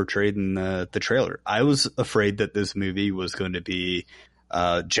like it was portrayed in the trailer. I was afraid that this movie was going to be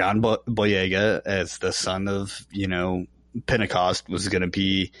John Boyega as the son of, Pentecost was going to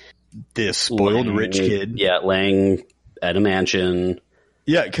be this spoiled rich kid. Yeah, laying at a mansion.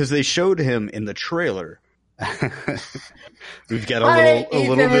 Yeah, because they showed him in the trailer. We've got a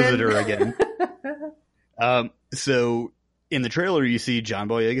little visitor again. So in the trailer, you see John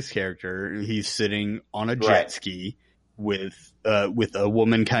Boyega's character. He's sitting on a jet ski with a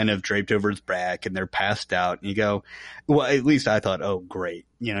woman kind of draped over his back, and they're passed out. And you go, well, at least I thought, oh, great.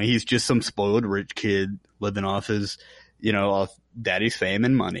 He's just some spoiled rich kid living off his, off daddy's fame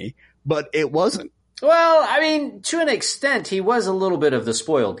and money. But it wasn't. Well, to an extent, he was a little bit of the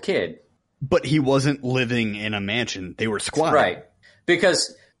spoiled kid. But he wasn't living in a mansion. They were squatting. Right.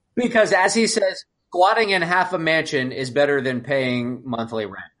 Because as he says, squatting in half a mansion is better than paying monthly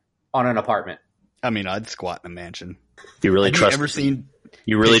rent on an apartment. I'd squat in a mansion. You really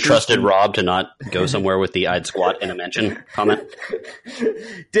trusted Rob to not go somewhere with the "I'd squat in a mansion" comment?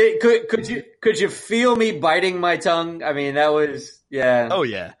 Could you feel me biting my tongue? That was, yeah. Oh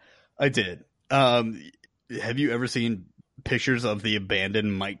yeah, I did. Have you ever seen pictures of the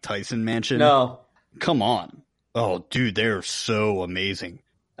abandoned Mike Tyson mansion? No. Come on. Oh, dude, they're so amazing.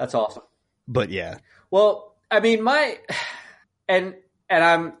 That's awesome. But yeah, Well, I mean, and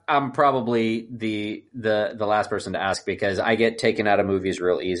I'm probably the last person to ask because I get taken out of movies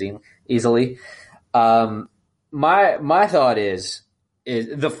real easily. My thought is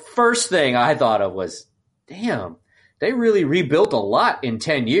the first thing I thought of was, damn, they really rebuilt a lot in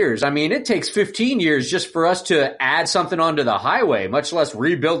 10 years. I mean, it takes 15 years just for us to add something onto the highway, much less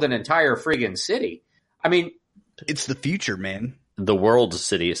rebuild an entire friggin' city. I mean, it's the future, man. The world's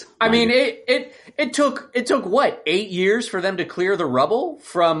cities. I mean, it took what, 8 years for them to clear the rubble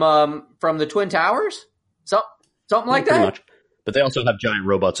from the Twin Towers, something like that. Much. But they also have giant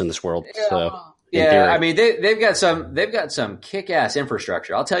robots in this world. Yeah. So yeah, I mean, they've got some kick-ass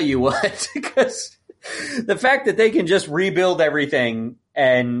infrastructure. I'll tell you what, because the fact that they can just rebuild everything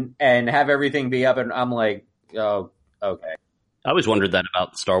and have everything be up, and I'm like, oh, okay. I always wondered that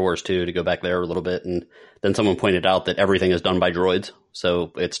about Star Wars too, to go back there a little bit. And then someone pointed out that everything is done by droids.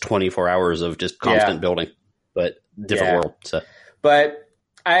 So it's 24 hours of just constant building, but different world. So, but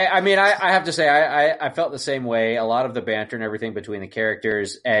I mean, I have to say, I felt the same way. A lot of the banter and everything between the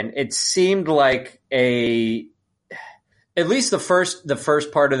characters, and it seemed like at least the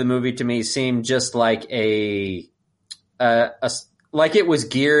first part of the movie to me seemed just like like it was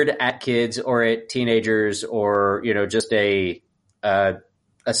geared at kids or at teenagers, or just a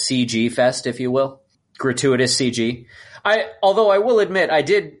CG fest, if you will, gratuitous CG. Although I will admit, I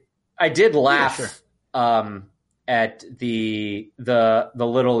did laugh. Yeah, sure. At the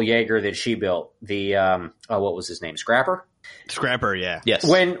little Jaeger that she built, what was his name? Scrapper, yeah. yes.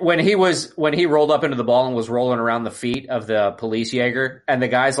 When he rolled up into the ball and was rolling around the feet of the police Jaeger, and the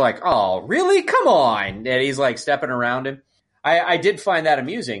guy's like, "Oh, really? Come on!" And he's like stepping around him. I did find that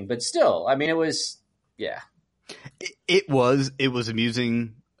amusing, but still, I mean, it was, yeah. It was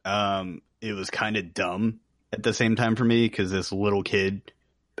amusing. It was kind of dumb at the same time for me because this little kid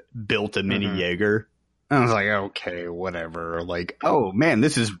built a mini Jaeger. I was like, okay, whatever. Like, oh man,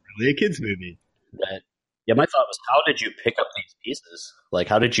 this is really a kid's movie. My thought was, how did you pick up these pieces? Like,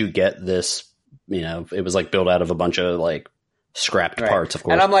 how did you get this? It was like built out of a bunch of like scrapped parts, of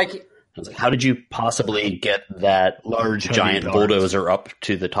course. And I'm like, I was like, how did you possibly get that large giant bulldozer up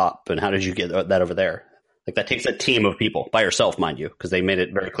to the top? And how did you get that over there? Like, that takes a team of people by herself, mind you, because they made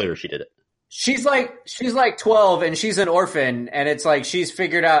it very clear she did it. She's like 12 and she's an orphan, and it's like she's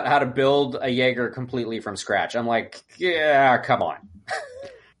figured out how to build a Jaeger completely from scratch. I'm like, yeah, come on.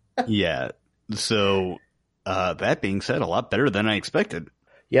 Yeah. So that being said, a lot better than I expected.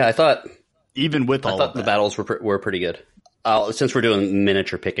 Yeah, I thought even with all of the that. battles were pretty good. Since we're doing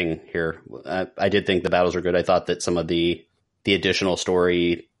miniature picking here, I did think the battles were good. I thought that some of the additional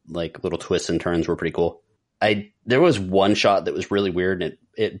story, like little twists and turns, were pretty cool. There was one shot that was really weird, and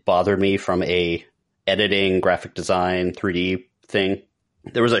it bothered me from a editing, graphic design, 3D thing.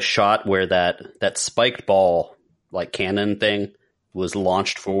 There was a shot where that spiked ball, like cannon thing, was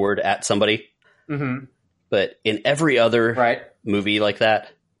launched forward at somebody. Mm-hmm. But in every other movie like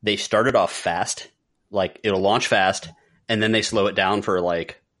that, they started off fast. Like, it'll launch fast, and then they slow it down for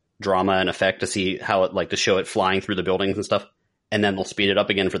like drama and effect to see how it, like, to show it flying through the buildings and stuff. And then they'll speed it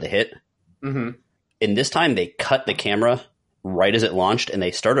up again for the hit. Mm-hmm. And this time they cut the camera right as it launched, and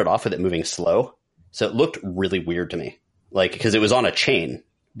they started off with it moving slow. So it looked really weird to me. Like, because it was on a chain,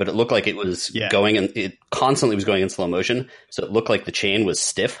 but it looked like it was going, and it constantly was going in slow motion. So it looked like the chain was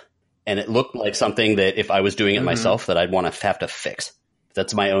stiff, and it looked like something that if I was doing it myself, that I'd want to have to fix.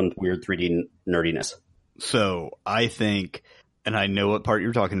 That's my own weird 3D nerdiness. So I think, and I know what part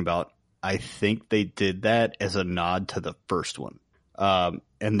you're talking about, I think they did that as a nod to the first one.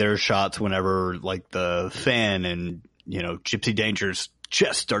 And there's shots whenever like the fan and, Gypsy Danger's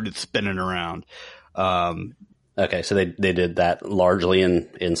chest started spinning around. Okay, so they did that largely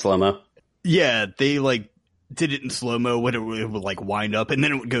in slow-mo? Yeah, they like did it in slow-mo when it would like wind up, and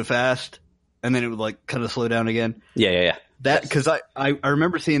then it would go fast, and then it would like kind of slow down again. Yeah. That, because I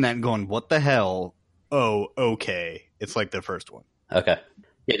remember seeing that and going, what the hell? Oh, okay. It's like the first one. Okay.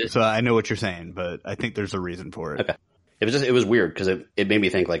 So I know what you're saying, but I think there's a reason for it. Okay. It was weird because it made me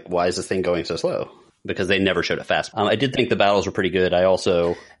think, like, why is this thing going so slow? Because they never showed it fast. I did think the battles were pretty good. I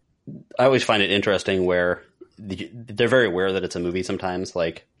always find it interesting where they're very aware that it's a movie sometimes.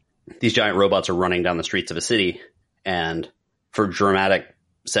 Like, these giant robots are running down the streets of a city, and for dramatic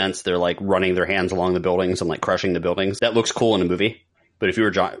sense, they're like running their hands along the buildings and like crushing the buildings. That looks cool in a movie. But if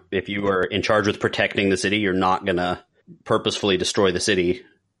you were in charge with protecting the city, you're not gonna purposefully destroy the city,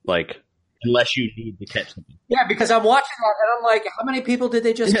 like, unless you need to catch them. Yeah, because I'm watching that and I'm like, how many people did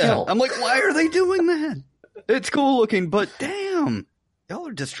they just kill? I'm like, why are they doing that? It's cool looking, but damn, y'all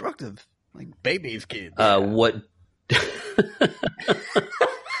are destructive. Like baby's kids. What?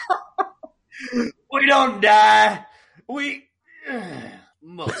 We don't die. We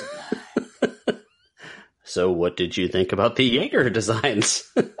multiply. So what did you think about the Jaeger designs?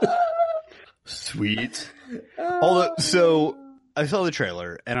 Sweet. Although, so I saw the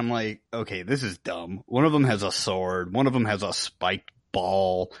trailer and I'm like, okay, this is dumb. One of them has a sword. One of them has a spiked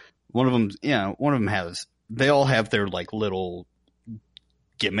ball. One of them has, they all have their like little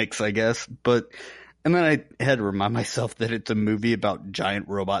gimmicks, I guess. And then I had to remind myself that it's a movie about giant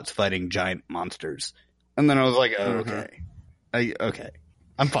robots fighting giant monsters. And then I was like, oh, okay.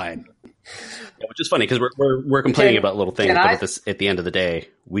 I'm fine. Yeah, which is funny because we're complaining about little things, but at the end of the day,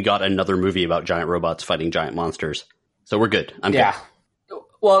 we got another movie about giant robots fighting giant monsters, so we're good. I'm good.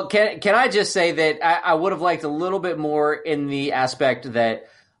 Well, can I just say that I would have liked a little bit more in the aspect that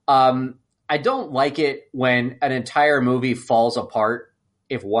I don't like it when an entire movie falls apart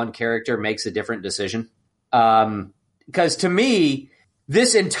if one character makes a different decision. Because to me,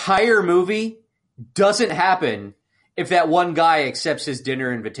 this entire movie doesn't happen if that one guy accepts his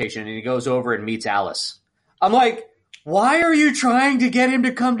dinner invitation and he goes over and meets Alice. I'm like, why are you trying to get him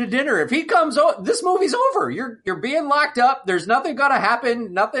to come to dinner? If he comes, this movie's over. You're being locked up. There's nothing going to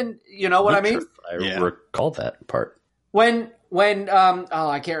happen. Nothing. You know what I mean? I recall that part. When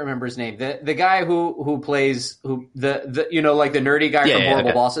I can't remember his name. The guy who plays the like the nerdy guy from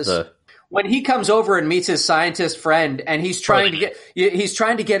Horrible Bosses. When he comes over and meets his scientist friend, and he's trying to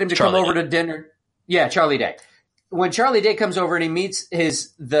get him to come over to dinner. Yeah, Charlie Day. When Charlie Day comes over and he meets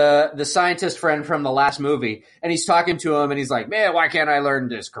the scientist friend from the last movie, and he's talking to him, and he's like, "Man, why can't I learn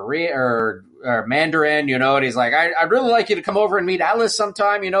this Korean or Mandarin?" You know, and he's like, "I'd really like you to come over and meet Alice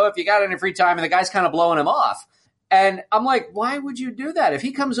sometime. You know, if you got any free time." And the guy's kind of blowing him off, and I'm like, "Why would you do that? If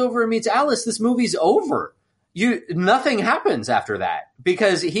he comes over and meets Alice, this movie's over. Nothing happens after that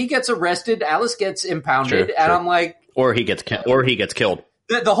because he gets arrested, Alice gets impounded, and I'm like, or he gets killed.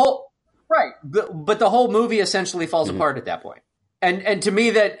 The whole. Right, but the whole movie essentially falls apart at that point, and to me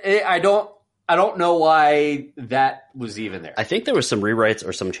that I don't know why that was even there. I think there was some rewrites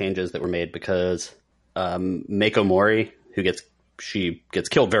or some changes that were made because Mako Mori, she gets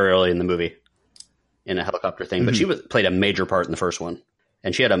killed very early in the movie in a helicopter thing, but she played a major part in the first one,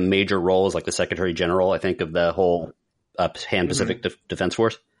 and she had a major role as like the Secretary General, I think, of the whole Pan Pacific Defense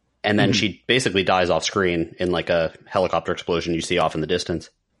Force, and then she basically dies off screen in like a helicopter explosion you see off in the distance.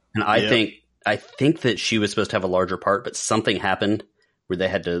 And I think that she was supposed to have a larger part, but something happened where they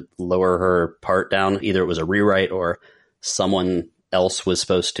had to lower her part down. Either it was a rewrite or someone else was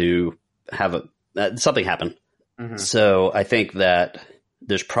supposed to have something happened. So I think that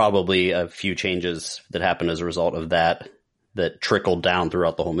there's probably a few changes that happened as a result of that trickled down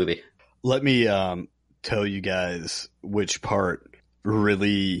throughout the whole movie. Let me tell you guys which part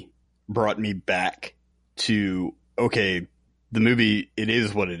really brought me back to, okay, the movie, it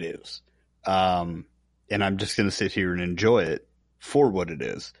is what it is. And I'm just going to sit here and enjoy it for what it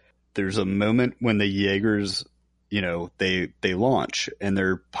is. There's a moment when the Jaegers, they launch and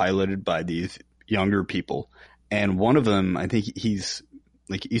they're piloted by these younger people. And one of them, I think he's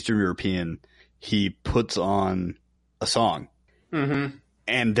like Eastern European, he puts on a song. And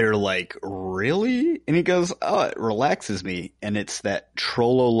they're like, really? And he goes, oh, it relaxes me. And it's that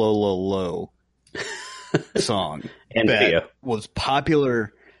Trollolololo song and that video was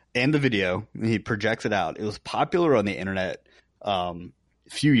popular, and the video, he projects it out. It was popular on the internet a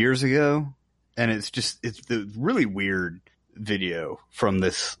few years ago, and it's the really weird video from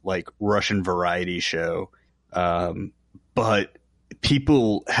this like Russian variety show. But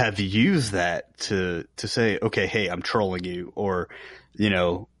people have used that to say, okay, hey, I'm trolling you, or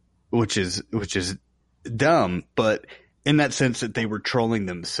which is dumb, but in that sense that they were trolling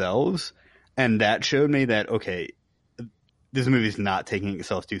themselves. And that showed me that, okay, this movie's not taking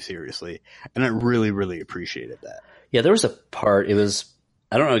itself too seriously. And I really, really appreciated that. Yeah, there was a part,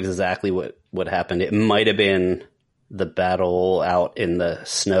 I don't know exactly what happened. It might have been the battle out in the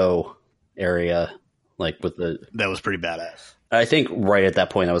snow area, like that was pretty badass. I think right at that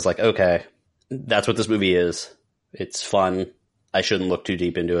point I was like, okay, that's what this movie is. It's fun. I shouldn't look too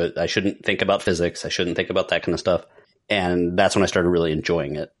deep into it. I shouldn't think about physics. I shouldn't think about that kind of stuff. And that's when I started really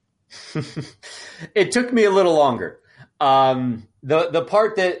enjoying it. It took me a little longer. The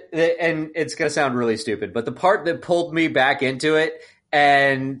part that and it's going to sound really stupid, but the part that pulled me back into it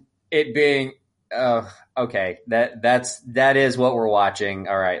and it being, okay, that is what we're watching.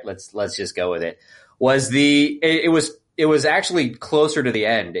 All right, let's just go with it. It was actually closer to the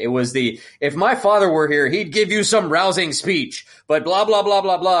end. It was if my father were here, he'd give you some rousing speech, but blah, blah, blah,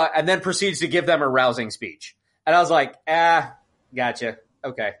 blah, blah, and then proceeds to give them a rousing speech. And I was like, gotcha.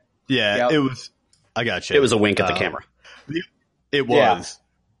 Okay. Yeah, Yep. it was. I got you. It was a wink at the camera. It was.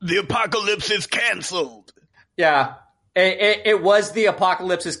 The apocalypse is canceled. Yeah. It was the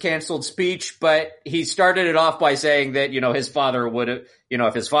apocalypse is canceled speech, but he started it off by saying that, his father would have,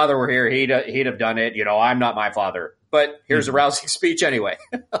 if his father were here, he'd have done it. I'm not my father, but here's a rousing speech anyway.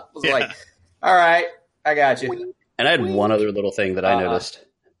 I was like, all right, I got you. And I had one other little thing that I noticed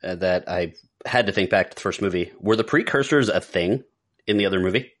that I had to think back to the first movie. Were the precursors a thing in the other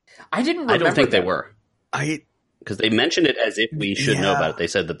movie? I didn't remember I don't think that. they were. Because they mentioned it as if we should know about it. They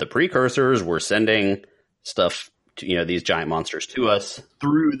said that the precursors were sending stuff to, these giant monsters to us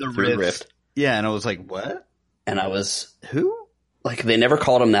through the rift. Yeah, and I was like, what? And I was, who? Like, they never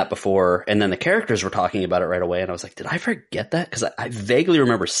called them that before, and then the characters were talking about it right away, and I was like, did I forget that? Because I vaguely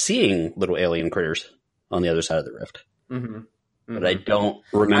remember seeing little alien critters on the other side of the rift. Mm-hmm. Mm-hmm. But I don't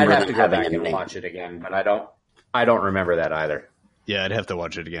remember I'd have them to go having back a and name. watch it again, but I don't remember that either. Yeah, I'd have to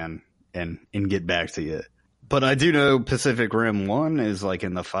watch it again and get back to you. But I do know Pacific Rim 1 is like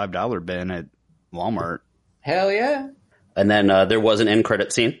in the $5 bin at Walmart. Hell yeah. And then there was an end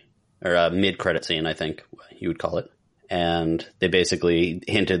credit scene, or a mid-credit scene, I think you would call it. And they basically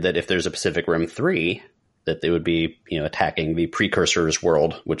hinted that if there's a Pacific Rim 3, that they would be, attacking the Precursor's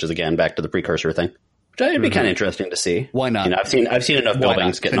world, which is, again, back to the Precursor thing. Which would be kind of interesting to see. Why not? I've seen enough Why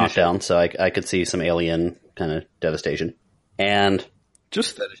buildings not? get Finish knocked down, so I could see some alien kind of devastation. And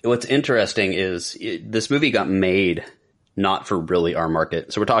Just finish. what's interesting is this movie got made not for really our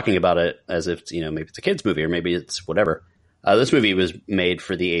market. So we're talking about it as if, maybe it's a kid's movie or maybe it's whatever. This movie was made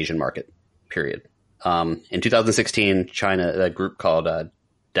for the Asian market, period. In 2016, China, a group called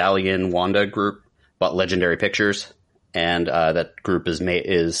Dalian Wanda Group bought Legendary Pictures, and that group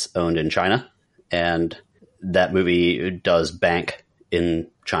is owned in China. And that movie does bank in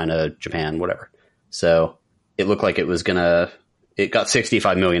China, Japan, whatever. So it looked like it got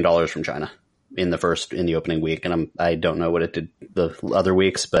 $65 million from China in the opening week. And I don't know what it did the other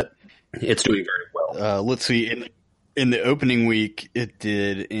weeks, but it's doing very well. Let's see. In the opening week, it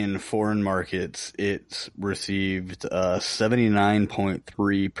did in foreign markets. It received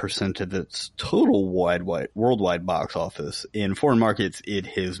 79.3% of its total worldwide box office. In foreign markets, it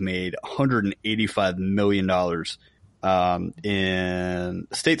has made $185 million. In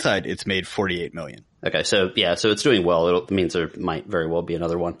stateside, it's made $48 million. Okay, so it's doing well. It means there might very well be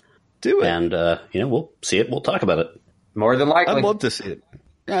another one. Do it. And, we'll see it. We'll talk about it. More than likely. I'd love to see it.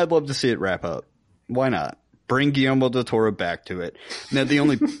 Yeah, I'd love to see it wrap up. Why not? Bring Guillermo del Toro back to it. Now, the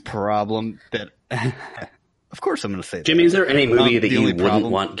only problem that... of course I'm going to say that. Jimmy, is there any movie that you wouldn't problem,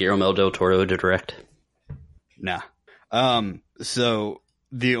 want Guillermo del Toro to direct? Nah. So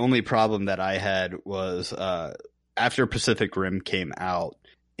the only problem that I had was after Pacific Rim came out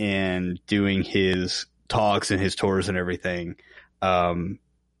and doing his talks and his tours and everything,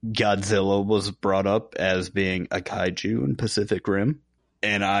 Godzilla was brought up as being a kaiju in Pacific Rim.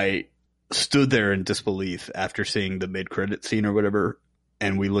 And I stood there in disbelief after seeing the mid-credit scene or whatever,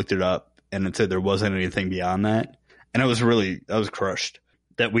 and we looked it up, and it said there wasn't anything beyond that. And I was crushed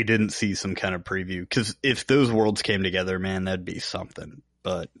that we didn't see some kind of preview, because if those worlds came together, man, that'd be something.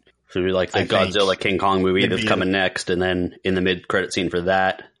 But So we like the Godzilla King Kong movie that's coming next, and then in the mid-credit scene for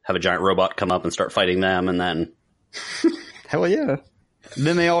that, have a giant robot come up and start fighting them, and then... Hell yeah.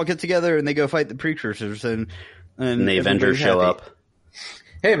 Then they all get together and they go fight the Precursors, and the Avengers show up.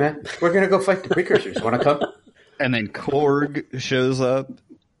 Hey, man, we're going to go fight the Precursors. Want to come? And then Korg shows up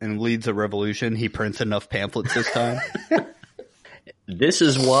and leads a revolution. He prints enough pamphlets this time. This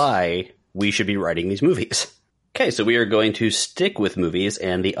is why we should be writing these movies. Okay, so we are going to stick with movies,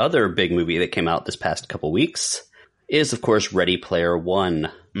 and the other big movie that came out this past couple weeks is, of course, Ready Player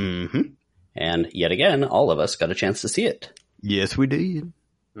One. Mm-hmm. And yet again, all of us got a chance to see it. Yes, we did.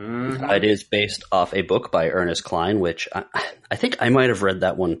 Mm-hmm. It is based off a book by Ernest Cline, which I think I might have read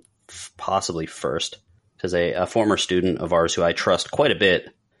that one possibly first, because a former student of ours who I trust quite a bit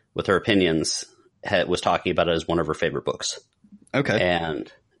with her opinions was talking about it as one of her favorite books. Okay.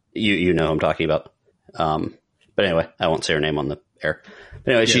 And you know who I'm talking about. But anyway, I won't say her name on the air.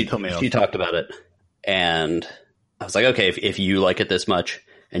 But anyway, she talked about it, and I was like, okay, if you like it this much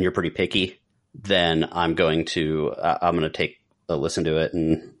and you're pretty picky, then I'm going to take a listen to it.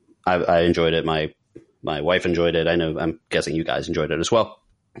 And I enjoyed it. My wife enjoyed it. I'm guessing you guys enjoyed it as well.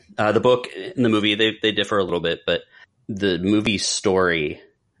 The book and the movie, they differ a little bit, but the movie story,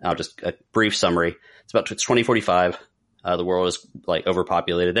 just a brief summary. It's 2045. The world is like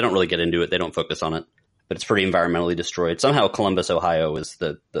overpopulated. They don't really get into it. They don't focus on it, but it's pretty environmentally destroyed. Somehow Columbus, Ohio is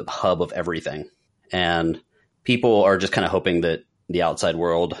the hub of everything. And people are just kind of hoping that the outside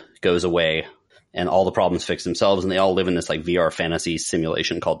world goes away and all the problems fix themselves, and they all live in this like VR fantasy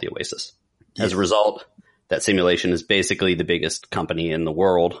simulation called the Oasis. As a result, that simulation is basically the biggest company in the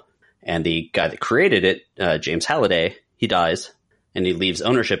world, and the guy that created it, James Halliday, he dies, and he leaves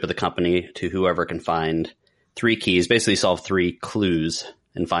ownership of the company to whoever can find 3 keys, basically solve 3 clues,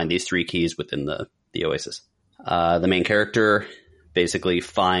 and find these 3 keys within the Oasis. The main character basically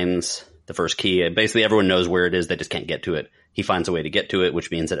finds the first key. Basically, everyone knows where it is. They just can't get to it. He finds a way to get to it,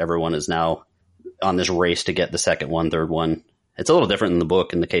 which means that everyone is now on this race to get the second one, third one. It's a little different in the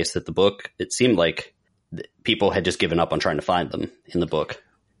book, in the case that the book, it seemed like people had just given up on trying to find them in the book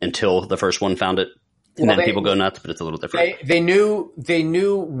until the first one found it. And then people go nuts, but it's a little different. They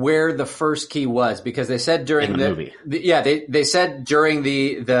knew where the first key was because they said during the movie. They said during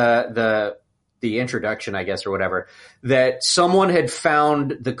the introduction, I guess, or whatever, that someone had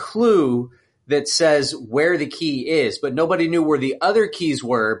found the clue that says where the key is, but nobody knew where the other keys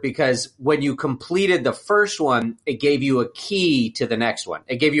were because when you completed the first one, it gave you a key to the next one.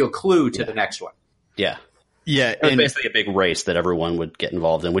 It gave you a clue to the next one. Yeah. Yeah. It was basically a big race that everyone would get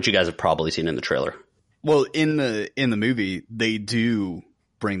involved in, which you guys have probably seen in the trailer. Well, in the movie, they do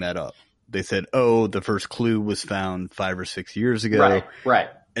bring that up. They said, "Oh, the first clue was found 5 or 6 years ago." Right.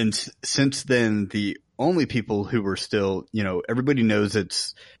 And since then, the only people who were still, everybody knows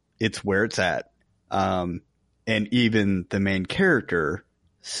it's where it's at. And even the main character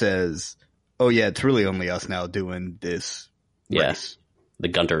says, "Oh yeah, it's really only us now doing this race." The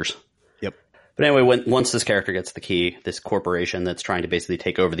Gunters. Yep. But anyway, once this character gets the key, this corporation that's trying to basically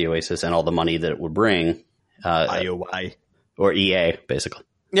take over the Oasis and all the money that it would bring, IOI. Or EA, basically.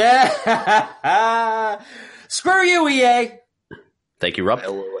 Yeah. Screw you, EA. Thank you, Rob.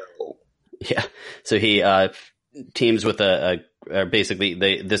 LOL. Yeah. So he teams with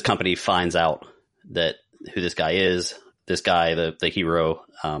this company finds out that who this guy is. This guy, the hero,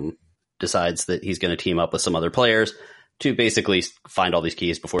 decides that he's going to team up with some other players to basically find all these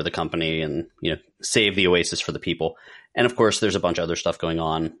keys before the company and, save the Oasis for the people. And of course, there's a bunch of other stuff going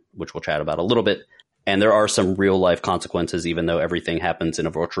on, which we'll chat about a little bit. And there are some real life consequences, even though everything happens in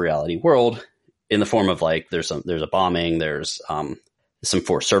a virtual reality world, in the form of like, there's a bombing, there's some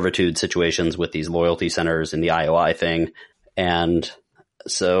forced servitude situations with these loyalty centers and the IOI thing. And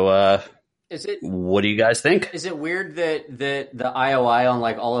so, what do you guys think? Is it weird that the IOI on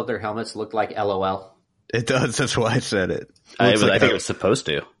like all of their helmets looked like LOL? It does. That's why I said it. I think it was supposed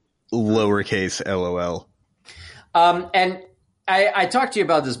to. Lowercase LOL. And I talked to you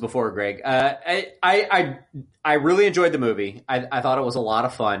about this before, Greg. I really enjoyed the movie. I thought it was a lot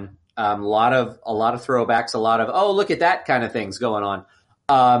of fun. A lot of throwbacks, a lot of, oh, look at that kind of things going on.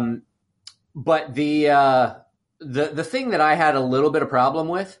 But the thing that I had a little bit of problem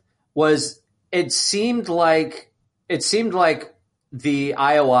with was it seemed like the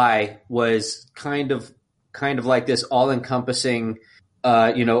IOI was kind of like this all-encompassing,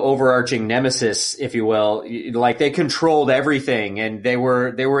 overarching nemesis, if you will. Like they controlled everything and they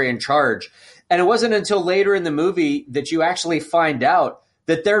were in charge. And it wasn't until later in the movie that you actually find out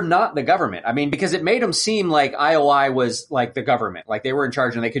that they're not the government. I mean, because it made them seem like IOI was like the government, like they were in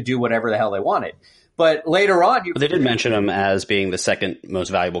charge and they could do whatever the hell they wanted. But later on, they did mention them as being the second most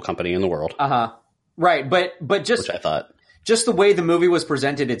valuable company in the world. Right. But just, which I thought, just the way the movie was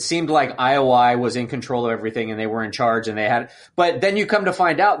presented, it seemed like IOI was in control of everything and they were in charge and they had, but then you come to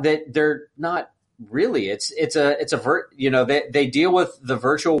find out that they're not really. They deal with the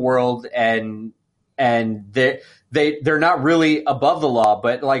virtual world and they're not really above the law,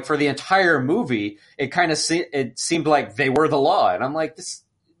 but like for the entire movie, it seemed like they were the law. And I'm like,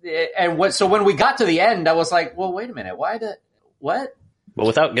 so when we got to the end, I was like, well, wait a minute. What? Well,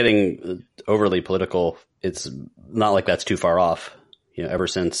 without getting overly political, it's not like that's too far off. Ever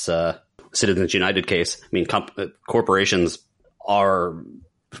since Citizens United case, I mean, corporations are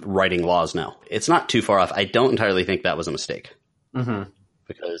writing laws now. It's not too far off. I don't entirely think that was a mistake. Mm-hmm.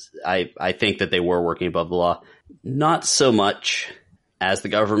 Because I think that they were working above the law, not so much as the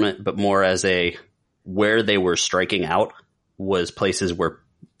government, but more as where they were striking out was places where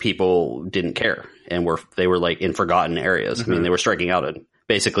people didn't care and they were like in forgotten areas. Mm-hmm. I mean, they were striking out at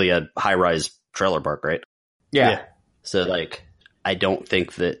basically a high-rise trailer park, right? Yeah. So like, I don't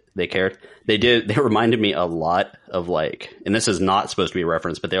think that they cared. They reminded me a lot of like, and this is not supposed to be a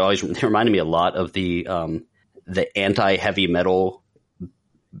reference, but they reminded me a lot of the anti-heavy metal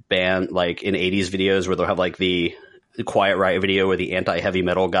band, like in 80s videos where they'll have like the Quiet Riot video where the anti-heavy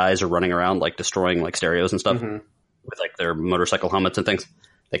metal guys are running around like destroying like stereos and stuff with like their motorcycle helmets and things.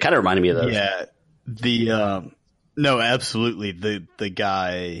 They kind of reminded me of those. Yeah. No, absolutely. The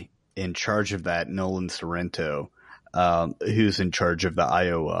guy in charge of that, Nolan Sorrento, who's in charge of the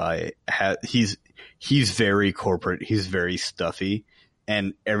IOI, he's very corporate. He's very stuffy.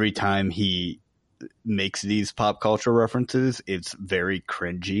 And every time he makes these pop culture references, it's very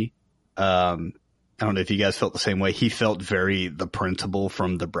cringy. I don't know if you guys felt the same way. He felt very the principal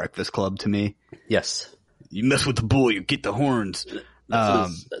from The Breakfast Club to me. Yes. You mess with the bull, you get the horns.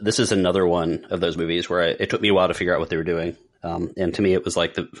 This is another one of those movies where it took me a while to figure out what they were doing. And to me, it was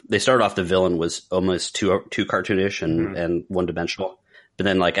like they started off, the villain was almost too cartoonish and one dimensional. But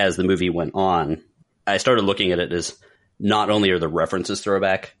then, like, as the movie went on, I started looking at it as not only are the references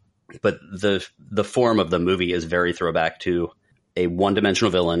throwback, but the form of the movie is very throwback to a one dimensional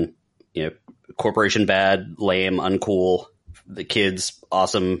villain. You know, corporation bad, lame, uncool. The kids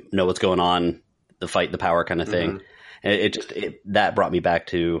awesome, know what's going on. The fight, the power kind of thing. And that brought me back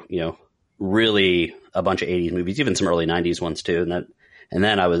to, you know, really a bunch of 80s movies, even some early 90s ones too. And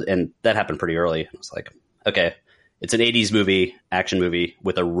that happened pretty early. I was like, okay, it's an 80s movie, action movie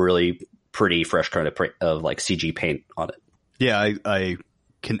with a really pretty fresh kind of like CG paint on it. Yeah, I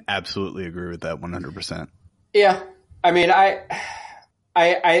can absolutely agree with that 100%. Yeah. I mean, I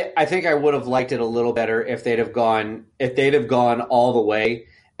think I would have liked it a little better if they'd have gone all the way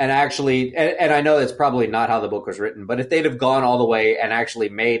and actually, and I know that's probably not how the book was written, but if they'd have gone all the way and actually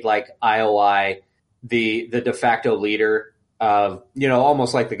made like IOI the de facto leader of, you know,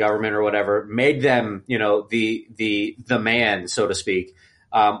 almost like the government or whatever, made them, you know, the man, so to speak,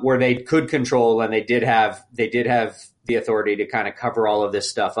 where they could control, and they did have the authority to kind of cover all of this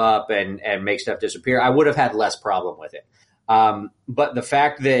stuff up and make stuff disappear, I would have had less problem with it. But the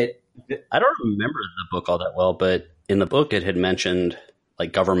fact that I don't remember the book all that well, but in the book it had mentioned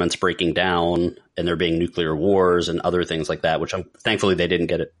like governments breaking down and there being nuclear wars and other things like that, which thankfully they didn't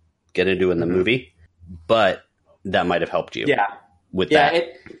get into in the movie, but that might have helped you. Yeah. With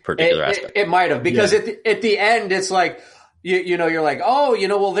that particular aspect. It might have, because at the end, it's like, you know, you're like, oh, you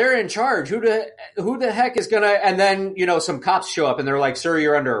know, well, they're in charge. Who the heck is gonna? And then, you know, some cops show up and they're like, sir,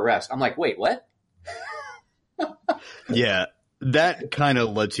 you're under arrest. I'm like, wait, what? Yeah, that kind of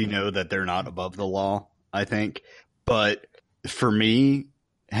lets you know that they're not above the law, I think. But for me,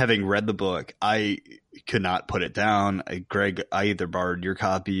 having read the book, I could not put it down. Greg, I either borrowed your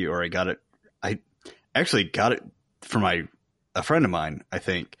copy or I got it. I actually got it from a friend of mine, I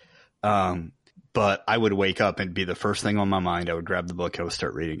think. But I would wake up and be the first thing on my mind. I would grab the book. I would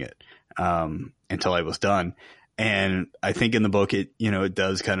start reading it until I was done. And I think in the book, it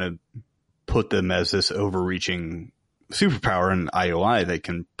does kind of put them as this overreaching superpower in IOI that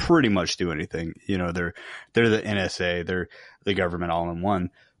can pretty much do anything. You know, they're the NSA, they're the government all in one.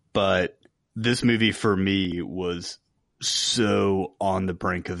 But this movie for me was so on the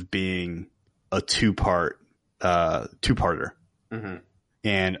brink of being a two-parter. Mm-hmm.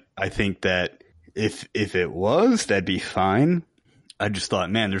 And I think that if it was, that'd be fine. I just thought,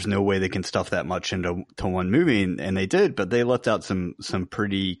 man, there's no way they can stuff that much into one movie, and they did, but they left out some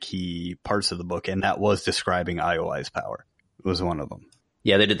pretty key parts of the book, and that was describing IOI's power. It was one of them.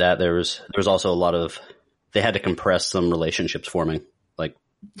 Yeah, they did that. There was also a lot of, they had to compress some relationships forming, like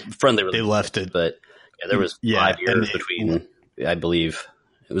friendly relationships. They left it, but yeah, there was 5 years between, I believe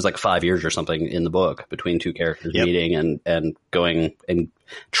it was like 5 years or something in the book between two characters meeting and going and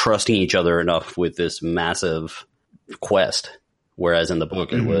trusting each other enough with this massive quest. Whereas in the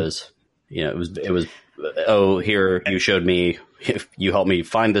book, it was, you know, it was, oh, here, you showed me, you helped me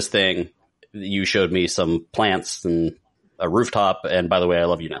find this thing. You showed me some plants and a rooftop. And by the way, I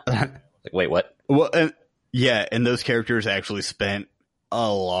love you now. Like, wait, what? Well, and those characters actually spent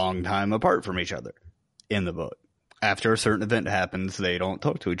a long time apart from each other in the book. After a certain event happens, they don't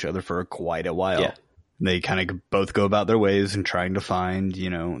talk to each other for quite a while. Yeah. They kind of both go about their ways and trying to find, you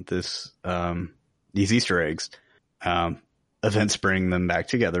know, these Easter eggs. Events bring them back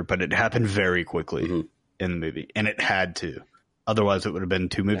together, but it happened very quickly in the movie, and it had to. Otherwise, it would have been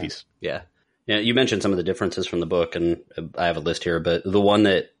two movies. Yeah. You mentioned some of the differences from the book, and I have a list here, but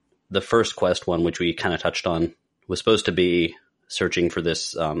the first quest one, which we kind of touched on, was supposed to be searching for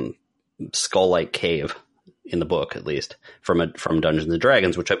this skull-like cave in the book, at least, from Dungeons &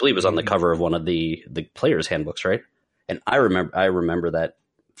 Dragons, which I believe was on the cover of one of the player's handbooks, right? And I remember that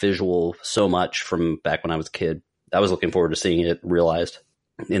visual so much from back when I was a kid. I was looking forward to seeing it realized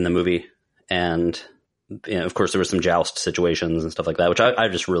in the movie. And, you know, of course, there were some joust situations and stuff like that, which I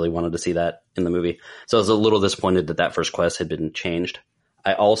just really wanted to see that in the movie. So I was a little disappointed that first quest had been changed.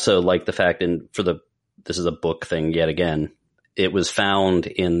 I also like the fact, this is a book thing yet again, it was found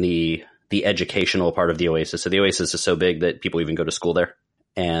in the educational part of the Oasis. So the Oasis is so big that people even go to school there.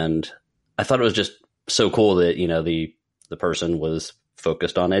 And I thought it was just so cool that, you know, the person was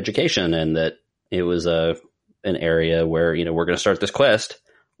focused on education and that it was an area where, you know, we're going to start this quest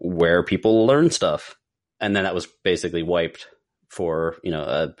where people learn stuff. And then that was basically wiped for, you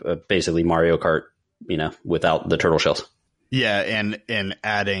know, basically Mario Kart, you know, without the turtle shells. Yeah, and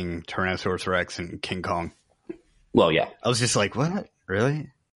adding Tyrannosaurus Rex and King Kong. Well, yeah. I was just like, what?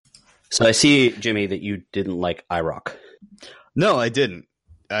 Really? So I see, Jimmy, that you didn't like IROC. No, I didn't.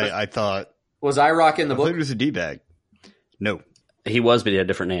 I thought... Was IROC in the I thought book? he was a D-bag. No. He was, but he had a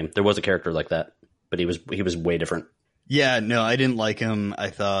different name. There was a character like that, but he was way different. Yeah, no, I didn't like him. I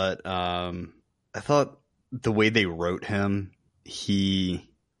thought the way they wrote him,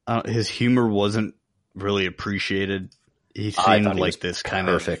 his humor wasn't really appreciated. He seemed like this kind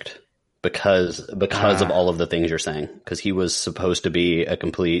perfect because of all of the things you're saying. Because he was supposed to be a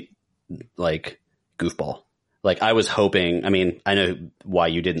complete like goofball. Like I was hoping. I mean, I know why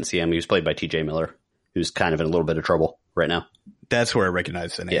you didn't see him. He was played by T.J. Miller, who's kind of in a little bit of trouble right now. That's where I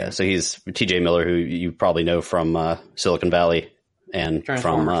recognize the name. Yeah, so he's T.J. Miller, who you probably know from Silicon Valley and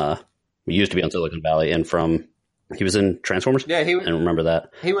from he used to be on Silicon Valley and from he was in Transformers. Yeah, I don't remember that.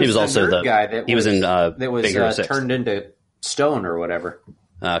 He was also the guy that he was in that was Big Hero 6. Turned into stone or whatever.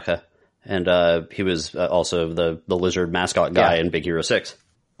 Okay, and he was also the lizard mascot guy in Big Hero 6.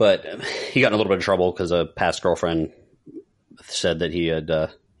 But he got in a little bit of trouble because a past girlfriend said that he had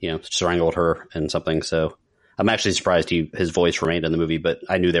strangled her and something. So I'm actually surprised his voice remained in the movie, but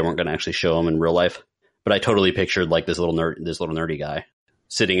I knew they weren't going to actually show him in real life. But I totally pictured like this little nerdy guy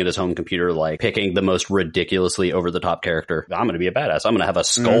sitting at his home computer, like picking the most ridiculously over the top character. I'm going to be a badass. I'm going to have a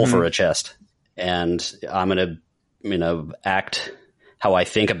skull for a chest, and I'm going to, act how I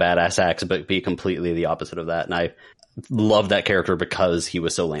think a badass acts, but be completely the opposite of that. And I love that character because he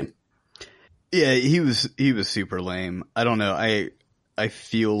was so lame. Yeah, he was super lame. I don't know. I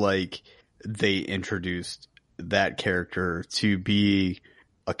feel like they introduced that character to be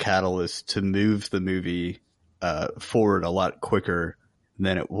a catalyst to move the movie forward a lot quicker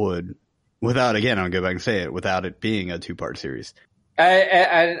than it would without, again, I'll go back and say it, without it being a 2-part series.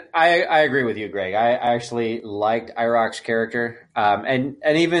 I agree with you, Greg. I actually liked IROC's character, and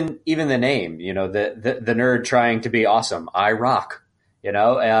even the name, you know, the nerd trying to be awesome, IROC, you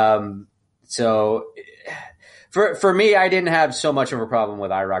know. So for me, I didn't have so much of a problem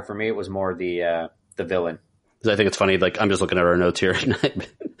with IROC. For me, it was more the villain. I think it's funny. Like I'm just looking at our notes here.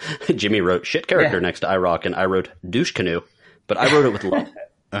 Jimmy wrote shit character next to IROC, and I wrote douche canoe, but I wrote it with love,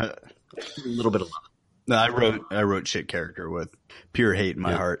 a little bit of love. No, I wrote shit character with pure hate in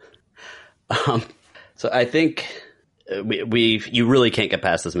my heart. So I think you really can't get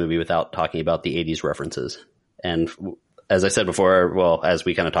past this movie without talking about the 80s references. And as I said before, well, as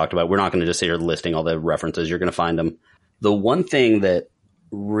we kind of talked about, we're not going to just sit here listing all the references. You're going to find them. The one thing that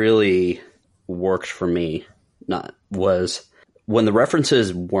really worked for me was when the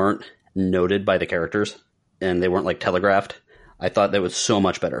references weren't noted by the characters and they weren't like telegraphed. I thought that was so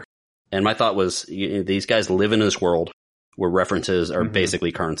much better. And my thought was, these guys live in this world where references are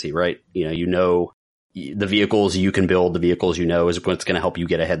basically currency, right? You know the vehicles you can build, the vehicles you know is what's going to help you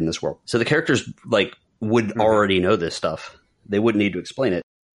get ahead in this world. So the characters like would already know this stuff. They wouldn't need to explain it.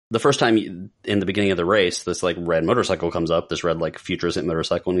 The first time in the beginning of the race, this like red motorcycle comes up, this red like futuristic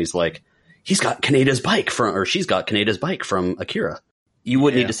motorcycle, and he's like, he's got Kaneda's bike she's got Kaneda's bike from Akira. You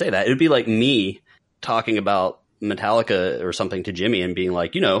wouldn't need to say that. It would be like me talking about Metallica or something to Jimmy and being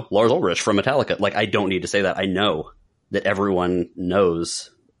like, Lars Ulrich from Metallica. Like, I don't need to say that. I know that everyone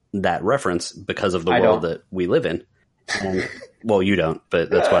knows that reference because of the world that we live in. And, well, you don't, but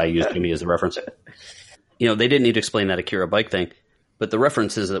that's why I used Jimmy as a reference. They didn't need to explain that Akira bike thing, but the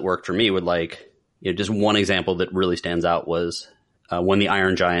references that worked for me would just one example that really stands out was when the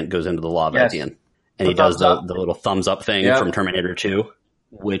Iron Giant goes into the lava at the end and he does the little thumbs up thing from Terminator 2.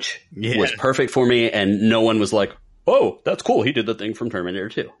 Which was perfect for me, and no one was like, oh, that's cool, he did the thing from Terminator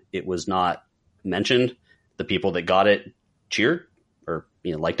 2. It was not mentioned. The people that got it cheered or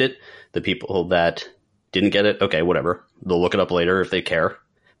liked it. The people that didn't get it, okay, whatever. They'll look it up later if they care.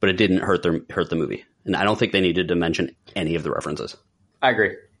 But it didn't hurt the movie. And I don't think they needed to mention any of the references. I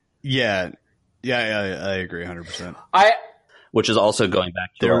agree. Yeah, I agree 100%. Which is also going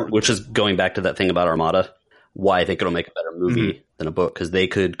back to that thing about Armada. Why I think it'll make a better movie than a book, because they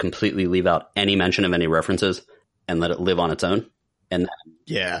could completely leave out any mention of any references and let it live on its own. And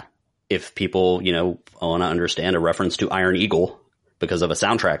if people, want to understand a reference to Iron Eagle because of a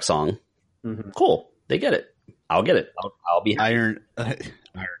soundtrack song, cool, they get it. I'll get it. I'll be happy.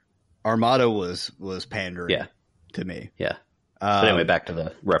 Armada was pandering to me. Yeah. But anyway, back to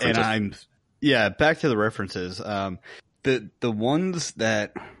the references. Back to the references. The ones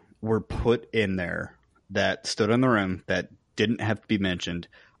that were put in there that stood on their own, that didn't have to be mentioned,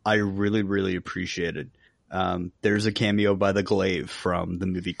 I really, really appreciated. There's a cameo by the Glaive from the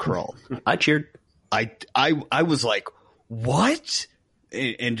movie Crawl. I cheered. I was like, what?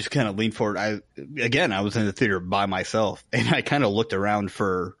 And just kind of leaned forward. I was in the theater by myself, and I kind of looked around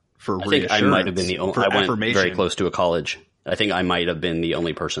for I think I might have been the only. I went affirmation. very close to a college. I think I might have been the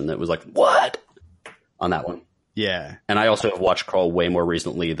only person that was like, "What?" on that one. Yeah, And I also have watched Crawl way more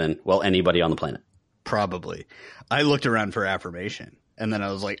recently than anybody on the planet. probably. I looked around for affirmation, and then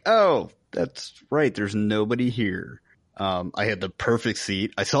I was like, oh, that's right. There's nobody here. I had the perfect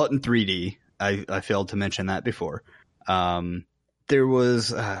seat. I saw it in 3D. I failed to mention that before. There was,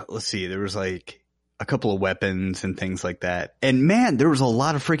 there was like a couple of weapons and things like that. And man, there was a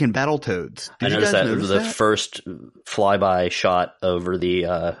lot of freaking Battletoads. I noticed that the first flyby shot over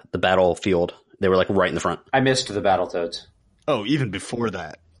the battlefield, they were like right in the front. I missed the Battletoads. Oh, even before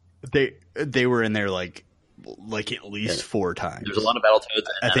that, they were in there like at least 4 times. There's a lot of Battletoads.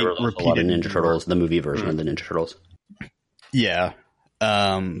 And I think there was a lot of Ninja Turtles, the movie version of the Ninja Turtles. Yeah.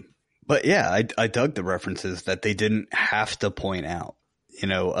 But yeah, I dug the references that they didn't have to point out. You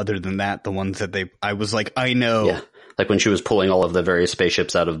know, other than that, the ones that I was like, I know. Yeah. Like when she was pulling all of the various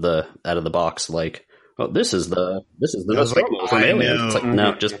spaceships out of the box, like, oh, this is the Nostromo from Alien. It's like,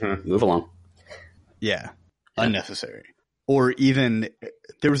 no, just move along. Yeah. Unnecessary. Or even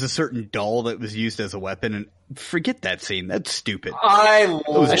there was a certain doll that was used as a weapon, and forget that scene. That's stupid. I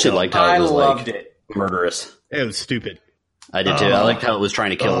actually liked how it was loved like it. Murderous. It was stupid. I did too. I liked how it was trying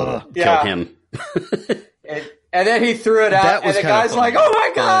to kill him. And then he threw it out, and the guy's funny, like, "Oh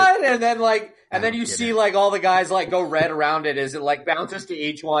my god!" And then you see like all the guys like go red around it as it like bounces to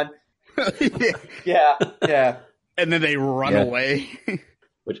each one. Yeah. And then they run away,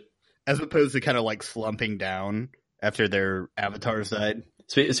 as opposed to kind of like slumping down after their avatars died.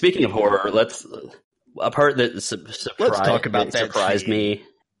 Speaking of horror, a part that surprised me,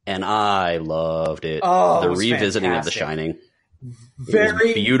 and I loved it. Oh, the it was revisiting fantastic. of The Shining. Very it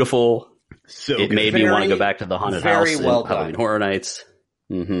was beautiful. So it made me want to go back to the haunted house and well Halloween done. Horror Nights.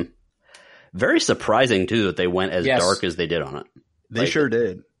 Mm-hmm. Very surprising too that they went as dark as they did on it. They sure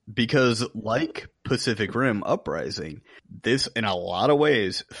did. Because like Pacific Rim Uprising, this in a lot of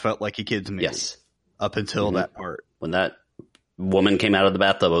ways felt like a kid's movie. Yes. Up until that part. When that woman came out of the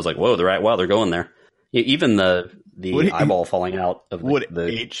bathtub, I was like, whoa, they're going there. Even the eyeball falling out of the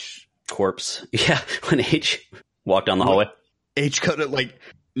H corpse. Yeah, when H walked down the hallway. H cut it like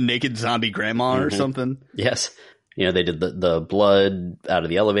naked zombie grandma or something. Yes. You know, they did the blood out of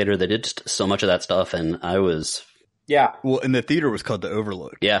the elevator. They did just so much of that stuff, and I was... Yeah. Well, and the theater was called The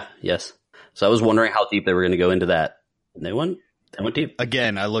Overlook. Yeah, yes. So I was wondering how deep they were going to go into that. And they went deep.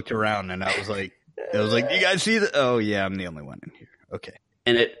 Again, I looked around, and I was like, you guys see that? Oh, yeah, I'm the only one in here. Okay.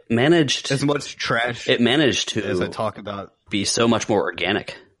 And it managed... As much trash it managed to as I talk about... be so much more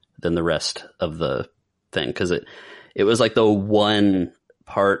organic than the rest of the thing, because it was like the one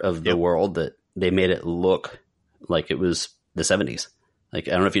part of the world that they made it look like it was the 70s. Like,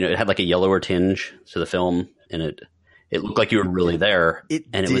 I don't know if you know, it had like a yellower tinge to the film, and it looked like you were really there.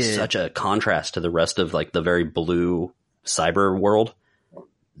 It was such a contrast to the rest of like the very blue cyber world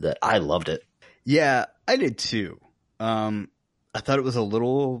that I loved it. Yeah, I did too. I thought it was a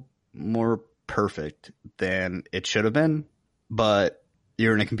little more perfect than it should have been, but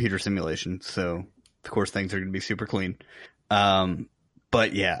you're in a computer simulation, so of course things are going to be super clean.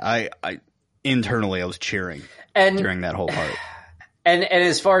 But yeah, I internally I was cheering during that whole part. And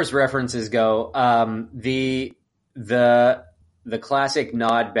as far as references go, the classic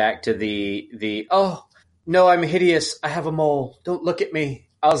nod back to the oh no, I'm hideous, I have a mole, don't look at me.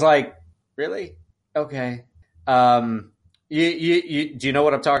 I was like, really? Okay. You do you know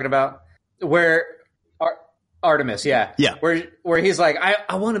what I'm talking about? Where Artemis, yeah. Where he's like,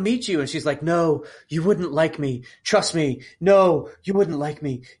 I want to meet you. And she's like, no, you wouldn't like me. Trust me. No, you wouldn't like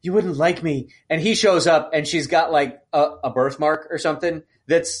me. You wouldn't like me. And he shows up and she's got like a birthmark or something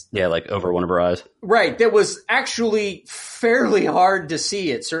that's... Yeah, like over one of her eyes. Right. That was actually fairly hard to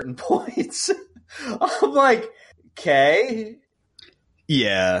see at certain points. I'm like, okay.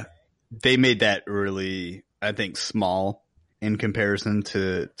 Yeah. They made that really, I think, small in comparison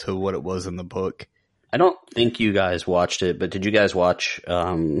to what it was in the book. I don't think you guys watched it, but did you guys watch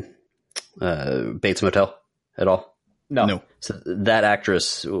Bates Motel at all? No. So that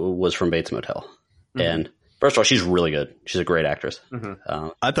actress was from Bates Motel. Mm-hmm. And first of all, she's really good. She's a great actress. Mm-hmm.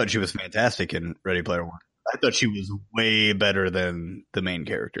 I thought she was fantastic in Ready Player One. I thought she was way better than the main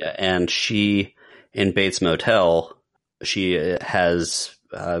character. Yeah, and she, in Bates Motel, she has,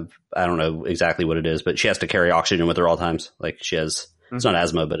 I don't know exactly what it is, but she has to carry oxygen with her all times. Like she has... It's not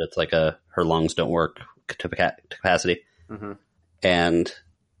asthma, but it's like her lungs don't work to capacity. Mm-hmm. And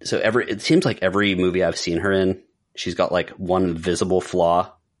So it seems like every movie I've seen her in, she's got like one visible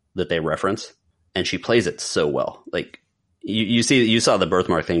flaw that they reference, and she plays it so well. Like you saw the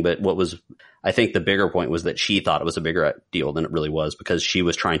birthmark thing, but I think the bigger point was that she thought it was a bigger deal than it really was, because she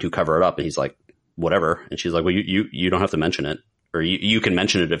was trying to cover it up, and he's like, whatever. And she's like, well, you don't have to mention it, or you can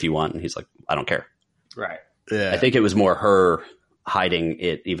mention it if you want. And he's like, I don't care. Right. Yeah. I think it was more her hiding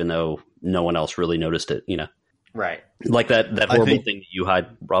it, even though no one else really noticed it, Right. like that horrible thing that you hide,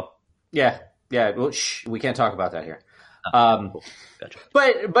 Rob. Yeah. Well, we can't talk about that here. Cool. Gotcha.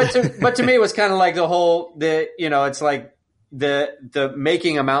 But to me, it was kind of like it's like the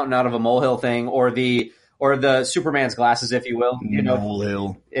making a mountain out of a molehill thing, or the Superman's glasses, if you will.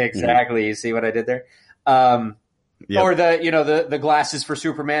 Molehill. Exactly. You see what I did there? Yep. Or the glasses for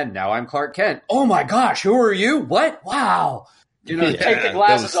Superman. Now I'm Clark Kent. Oh my gosh, who are you? What? Wow. Take the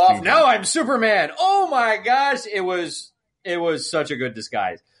glasses off. stupid. Now I'm Superman. Oh my gosh, it was such a good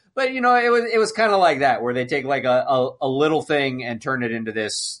disguise. But it was kind of like that, where they take like a little thing and turn it into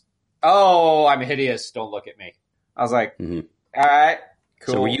this. Oh, I'm hideous. Don't look at me. I was like, all right,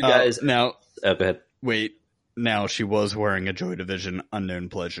 cool. So were you guys now? go ahead. Wait. Now she was wearing a Joy Division Unknown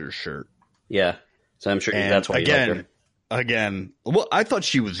Pleasures shirt. Yeah. So I'm sure And that's why you liked her. again, well, I thought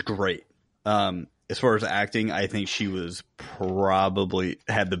she was great. As far as acting, I think she was probably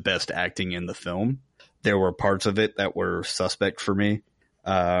had the best acting in the film. There were parts of it that were suspect for me.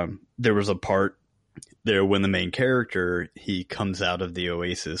 There was a part there when the main character, he comes out of the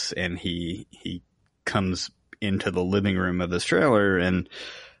Oasis and he comes into the living room of this trailer, and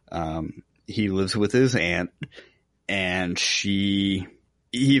he lives with his aunt, and he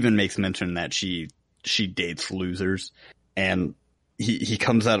even makes mention that she dates losers, and he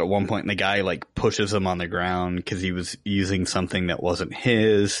comes out at one point and the guy like pushes him on the ground because he was using something that wasn't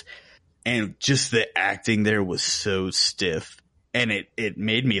his, and just the acting there was so stiff, and it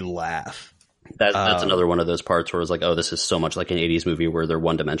made me laugh. That's another one of those parts where it's like, oh, this is so much like an 80s movie where they're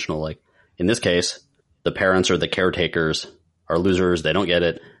one dimensional. Like in this case, the parents or the caretakers are losers. They don't get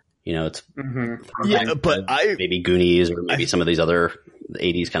it. It's Yeah, but maybe Goonies or maybe some of these other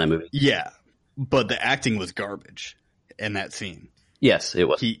 80s kind of movies. Yeah, but the acting was garbage in that scene. Yes, it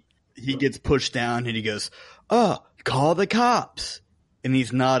was. He gets pushed down and he goes, "Oh, call the cops," and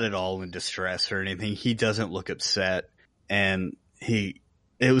he's not at all in distress or anything. He doesn't look upset, and it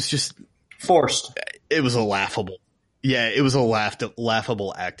was just forced. It was a laughable. Yeah, it was a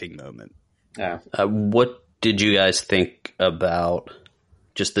laughable acting moment. Yeah. What did you guys think about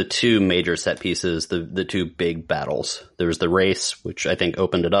just the two major set pieces, the two big battles? There was the race, which I think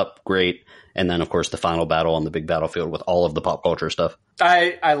opened it up great, and then of course the final battle on the big battlefield with all of the pop culture stuff.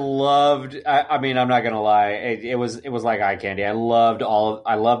 I loved. I mean, I'm not gonna lie. It was like eye candy. I loved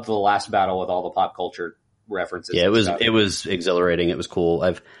the last battle with all the pop culture references. Yeah, it was exhilarating. It was cool.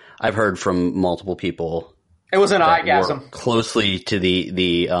 I've heard from multiple people. It was an orgasm. Closely to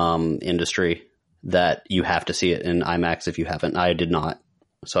the industry that you have to see it in IMAX if you haven't. I did not,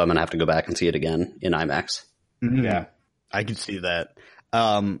 so I'm gonna have to go back and see it again in IMAX. Mm-hmm. Yeah, I could see that.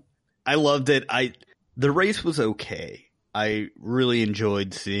 I loved it. The race was okay. I really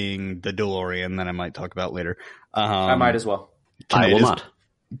enjoyed seeing the DeLorean that I might talk about later. I might as well. I will not.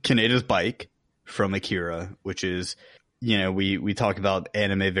 Kaneda's bike from Akira, which is, we talk about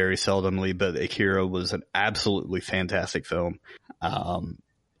anime very seldomly, but Akira was an absolutely fantastic film.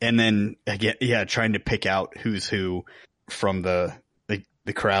 And then again, trying to pick out who's who from the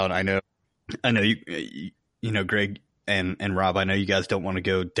crowd. I know you, Greg and Rob, I know you guys don't want to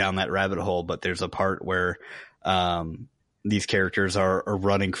go down that rabbit hole, but there's a part where, these characters are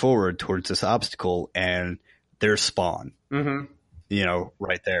running forward towards this obstacle and there's Spawn,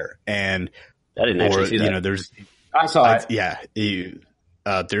 right there. And I didn't actually see that. I saw it. Yeah.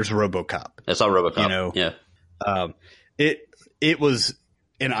 There's RoboCop. I saw RoboCop. Yeah. It was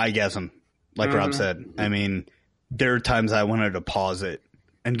an eyegasm, like Rob said. I mean, there are times I wanted to pause it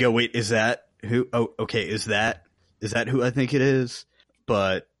and go, wait, is that who? Oh, okay. Is that who I think it is?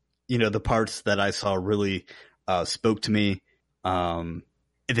 But, the parts that I saw really spoke to me.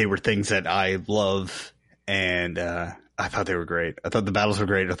 They were things that I love, and I thought they were great. I thought the battles were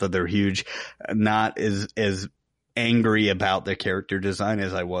great. I thought they were huge. Not as angry about the character design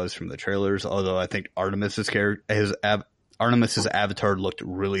as I was from the trailers, although I think Artemis's avatar looked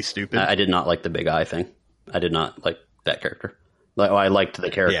really stupid. I did not like the big eye thing. I did not like that character. I liked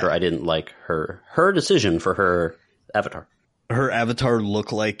the character. Yeah. I didn't like her decision for her avatar. Her avatar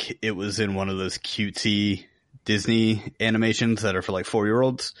looked like it was in one of those cutesy Disney animations that are for like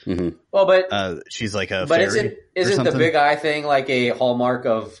 4-year-olds. Mm-hmm. Well, but she's like a but fairy. isn't the big eye thing like a hallmark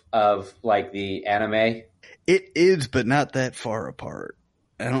of like the anime? It is, but not that far apart.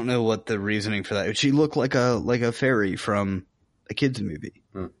 I don't know what the reasoning for that. She looked like a fairy from a kids movie.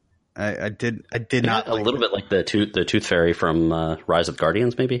 I did not a little bit like the Tooth Fairy from Rise of the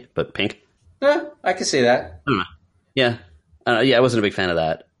Guardians, maybe, but pink. Yeah, I can see that. I don't know. Yeah, I wasn't a big fan of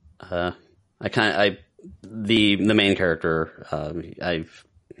that. The main character,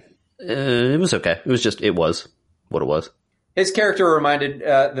 it was okay. It was what it was. His character reminded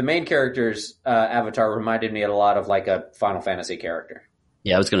the main character's avatar reminded me a lot of like a Final Fantasy character.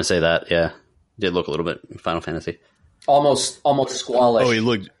 Yeah, I was going to say that. Yeah, did look a little bit Final Fantasy. Almost squallish. Oh, he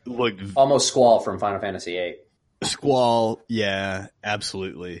looked almost Squall from Final Fantasy VIII. Squall, yeah,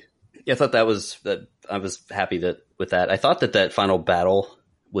 absolutely. Yeah, I thought that was that. I was happy with that. I thought that final battle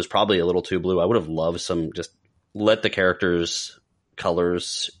was probably a little too blue. I would have loved some just let the characters'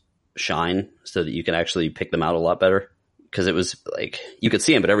 colors shine so that you can actually pick them out a lot better. Because it was like you could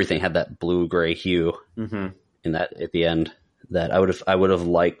see them, but everything had that blue gray hue in that at the end. That I would have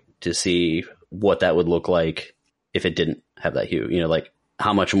liked to see what that would look like if it didn't have that hue. You know, like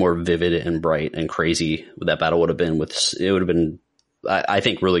how much more vivid and bright and crazy that battle would have been. It would have been, I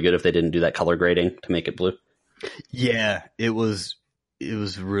think, really good if they didn't do that color grading to make it blue. Yeah, it was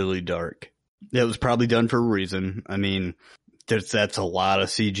really dark. It was probably done for a reason. I mean, that's a lot of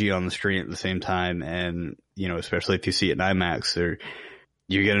CG on the screen at the same time, and you know, especially if you see it in IMAX,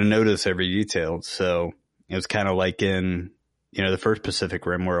 you're gonna notice every detail. So it was kind of like in the first Pacific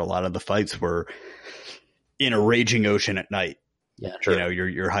Rim, where a lot of the fights were in a raging ocean at night. Yeah, true. You know,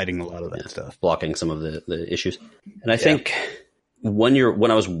 you're hiding a lot of that stuff, blocking some of the issues. And I think when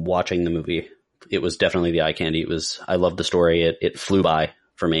I was watching the movie, it was definitely the eye candy. I loved the story. It flew by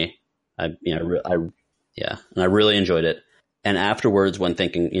for me. And I really enjoyed it. And afterwards, when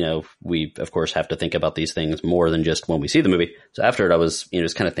thinking, we of course have to think about these things more than just when we see the movie. So after it, I was,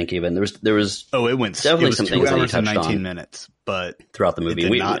 just kind of thinking of it. And there was definitely some 2 things that you hours and touched 19 on minutes, but throughout the movie. It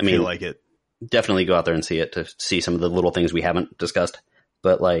did not feel like it. Definitely go out there and see it to see some of the little things we haven't discussed.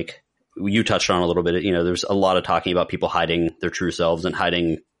 But like you touched on a little bit, there's a lot of talking about people hiding their true selves and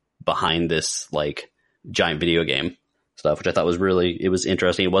hiding behind this like giant video game stuff, which I thought it was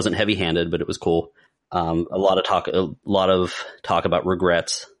interesting. It wasn't heavy handed, but it was cool. A lot of talk about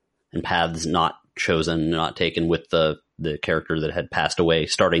regrets and paths not chosen, not taken with the character that had passed away,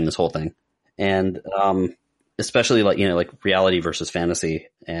 starting this whole thing. And, especially like reality versus fantasy.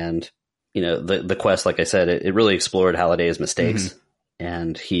 And, the quest, like I said, it really explored Halliday's mistakes,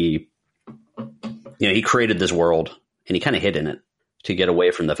 and he created this world and he kind of hid in it to get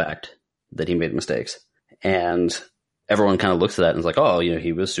away from the fact that he made mistakes. And everyone kind of looks at that and is like, oh,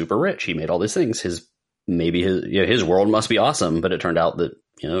 he was super rich. He made all these things. His world must be awesome. But it turned out that,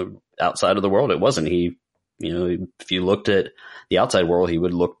 outside of the world, it wasn't. If you looked at the outside world, he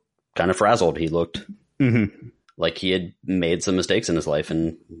would look kind of frazzled. He looked like he had made some mistakes in his life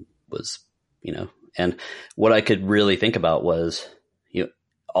and was, and what I could really think about was,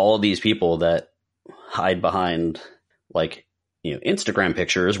 all of these people that hide behind like, Instagram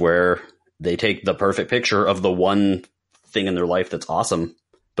pictures where they take the perfect picture of the one thing in their life that's awesome,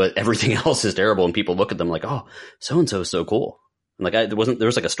 but everything else is terrible. And people look at them like, oh, so-and-so is so cool. And like, there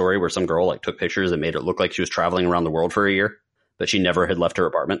was like a story where some girl like took pictures that made it look like she was traveling around the world for a year, but she never had left her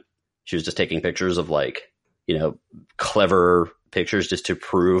apartment. She was just taking pictures of like, clever pictures just to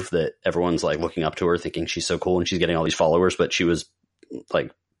prove that everyone's like looking up to her, thinking she's so cool and she's getting all these followers, but she was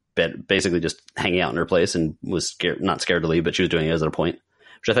like basically just hanging out in her place and was not scared to leave, but she was doing it as a point,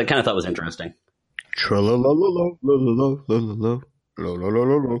 which I kind of thought was interesting.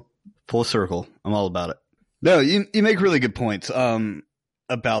 Full circle. I'm all about it. No, you make really good points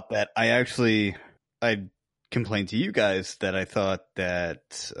about that. I complained to you guys that I thought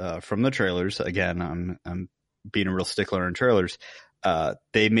that from the trailers, again, I'm being a real stickler on trailers,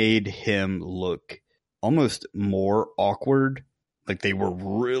 they made him look almost more awkward. Like they were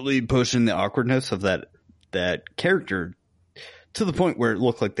really pushing the awkwardness of that character to the point where it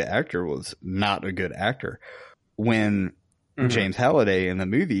looked like the actor was not a good actor. When James Halliday in the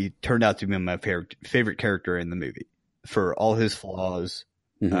movie turned out to be my favorite character in the movie for all his flaws.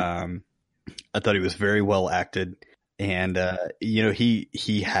 I thought he was very well acted, and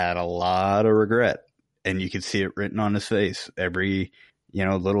he had a lot of regret, and you could see it written on his face every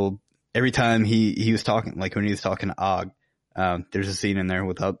time he was talking, like when he was talking to Og. There's a scene in there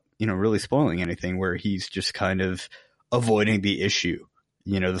without really spoiling anything where he's just kind of avoiding the issue,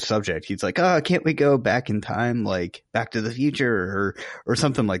 the subject. He's like, oh, can't we go back in time, like Back to the Future or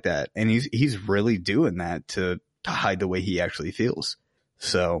something like that? And he's really doing that to hide the way he actually feels.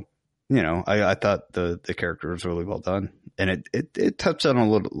 So, I thought the character was really well done, and it touched on a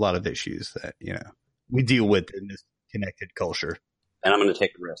lot of issues that, we deal with in this connected culture. And I'm going to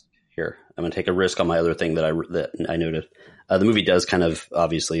take a risk here. I'm going to take a risk on my other thing that I noted. The movie does kind of,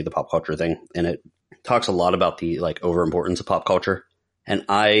 obviously, the pop culture thing, and it talks a lot about the like overimportance of pop culture. And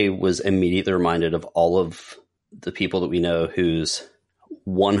I was immediately reminded of all of the people that we know whose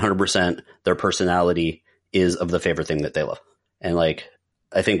 100% their personality is of the favorite thing that they love. And like,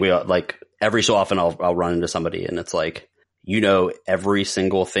 I think we like every so often I'll run into somebody and it's like, every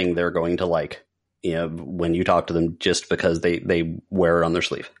single thing they're going to like, when you talk to them just because they wear it on their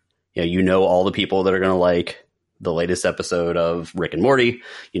sleeve. All the people that are going to like the latest episode of Rick and Morty,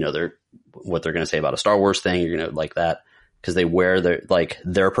 what they're going to say about a Star Wars thing, you're going to like that because they wear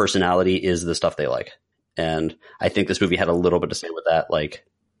their personality is the stuff they like. And I think this movie had a little bit to say with that. Like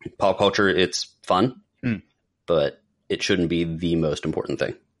pop culture, it's fun, but it shouldn't be the most important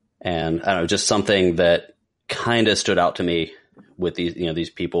thing. And I don't know, just something that kind of stood out to me with these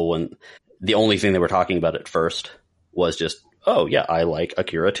people when the only thing they were talking about at first was just, oh yeah, I like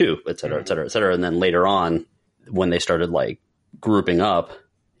Akira too, et cetera, et cetera, et cetera. And then later on, when they started like grouping up,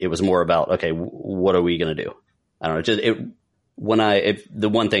 it was more about, okay, what are we going to do? I don't know. The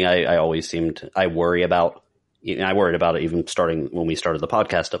one thing I worry about, and I worried about it even starting when we started the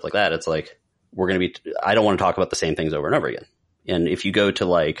podcast, stuff like that. It's like, I don't want to talk about the same things over and over again. And if you go to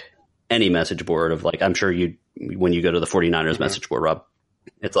like any message board of like, I'm sure when you go to the 49ers message board, Rob,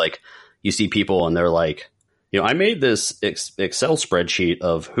 it's like you see people and they're like, I made this Excel spreadsheet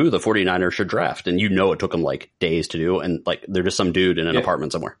of who the 49ers should draft. And it took them like days to do. And like, they're just some dude in an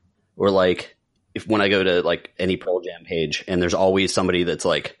apartment somewhere. Or like, when I go to like any Pearl Jam page and there's always somebody that's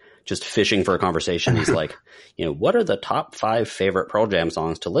like just fishing for a conversation. He's like, what are the top 5 favorite Pearl Jam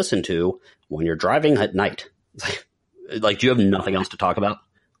songs to listen to when you're driving at night? Like, do you have nothing else to talk about?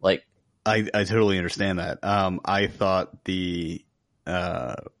 Like, I totally understand that. I thought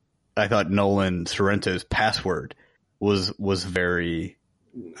Nolan Sorrento's password was very,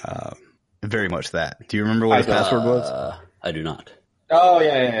 very much that. Do you remember what his password was? I do not. Oh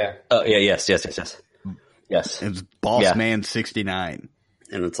yeah. Oh yeah, yes. Yes. It was Bossman69.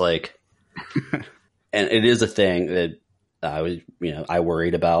 And it's like, and it is a thing that I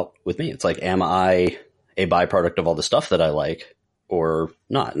worried about with me. It's like, am I a byproduct of all the stuff that I like or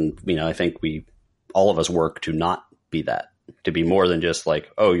not? And, I think all of us work to not be that, to be more than just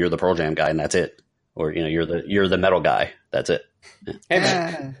like, oh, you're the Pearl Jam guy and that's it. Or, you're the metal guy. That's it. Hey,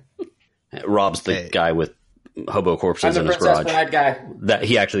 man. Rob's the guy with hobo corpses in his garage. I'm the Princess Bride guy. That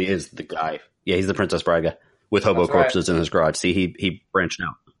he actually is the guy. Yeah, he's the Princess Bride guy with hobo corpses in his garage. See, he branched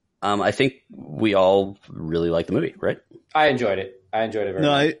out. I think we all really like the movie, right? I enjoyed it. Very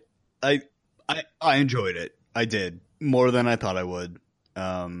much. I enjoyed it. I did more than I thought I would.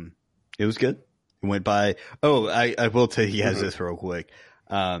 It was good. It went by. Oh, I will tell you guys this real quick.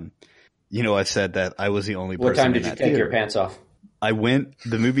 I said that I was the only person. What time did you take your pants off? The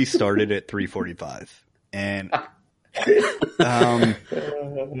movie started at 3:45 and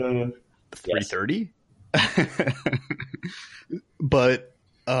 3:30. But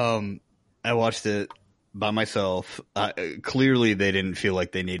I watched it by myself. Clearly, they didn't feel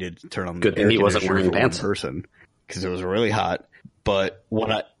like they needed to turn on the good thing he wasn't wearing pants person because it was really hot. But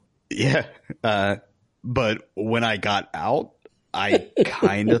when I got out, I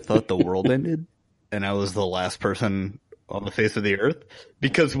kind of thought the world ended, and I was the last person on the face of the earth.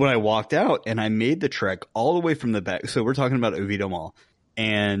 Because when I walked out and I made the trek all the way from the back, so we're talking about Oviedo Mall,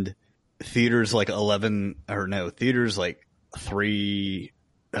 and theaters like 3,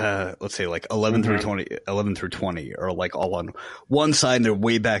 let's say like 11 through 20, or like all on one side and they're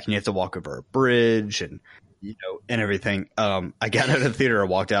way back and you have to walk over a bridge and, and everything. I got out of the theater, I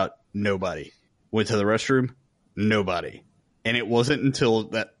walked out, nobody. Went to the restroom, nobody. And it wasn't until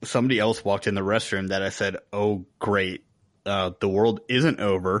that somebody else walked in the restroom that I said, oh, great. The world isn't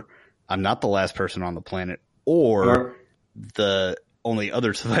over. I'm not the last person on the planet, or the only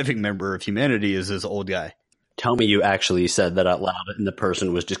other surviving member of humanity is this old guy. Tell me you actually said that out loud and the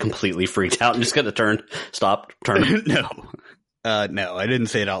person was just completely freaked out and just going to stop. No, I didn't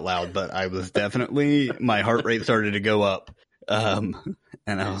say it out loud, but I was definitely, my heart rate started to go up. And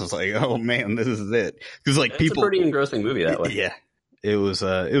I was like, oh man, this is it. Cause like it's a pretty engrossing movie that way. Yeah. It was,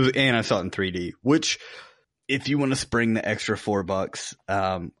 and I saw it in 3D, which if you want to spring the extra $4,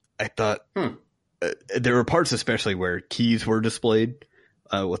 I thought, there were parts, especially where keys were displayed,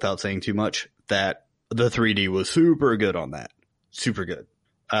 without saying too much, that the 3D was super good on that. Super good.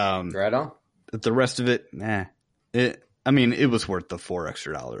 Right on. The rest of it, it was worth the $4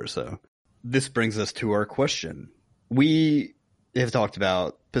 extra. So this brings us to our question. We have talked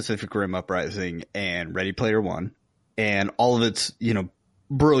about Pacific Rim Uprising and Ready Player One and all of its,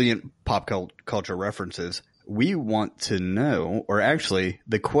 brilliant pop culture references. we want to know, or actually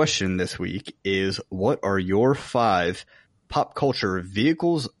the question this week is, what are your 5 pop culture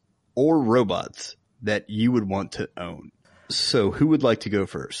vehicles or robots that you would want to own? So who would like to go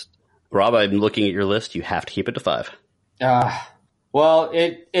first? Rob, I'm looking at your list. You have to keep it to 5. Well,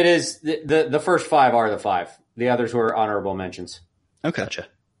 it is the first 5 are the 5. The others were honorable mentions. Okay. Gotcha.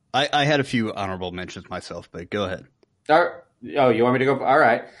 I had a few honorable mentions myself, but go ahead. Oh, you want me to go? All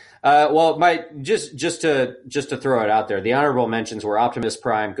right. Well, just to throw it out there, the honorable mentions were Optimus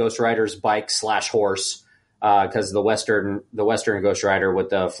Prime, Ghost Rider's bike / horse, because the Western Ghost Rider with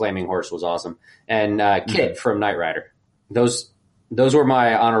the flaming horse was awesome, and Kit from Knight Rider. Those were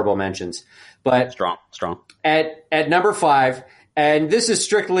my honorable mentions. But Strong. At number 5, and this is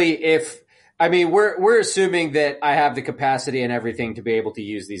strictly if. I mean, we're assuming that I have the capacity and everything to be able to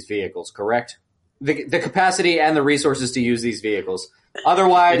use these vehicles, correct? The capacity and the resources to use these vehicles.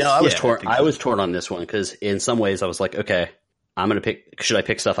 Otherwise, I was Yeah, torn. I think I so. was torn on this one because in some ways I was like, okay, I'm gonna pick. Should I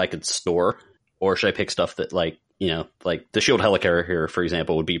pick stuff I could store, or should I pick stuff that like the Shield Helicarrier, for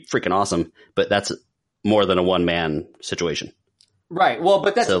example, would be freaking awesome, but that's more than a one-man situation. right. Well,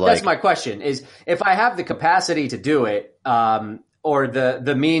 but that's So, that's like- my question: is if I have the capacity to do it, or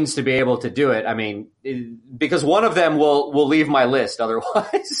the means to be able to do it. I mean, because one of them will leave my list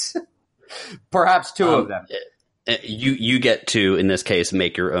otherwise. Perhaps 2 of them. You get to, in this case,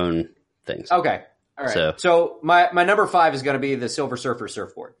 make your own things. Okay. All right. So my number 5 is going to be the Silver Surfer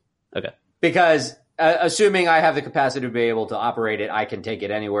surfboard. Okay. Because assuming I have the capacity to be able to operate it, I can take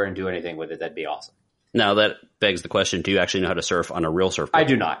it anywhere and do anything with it. That'd be awesome. Now that begs the question: do you actually know how to surf on a real surfboard? I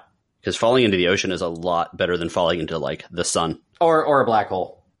do not. Because falling into the ocean is a lot better than falling into like the sun. Or a black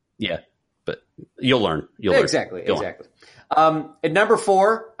hole. Yeah, but you'll learn. You'll learn. Exactly. Go on. Exactly. At number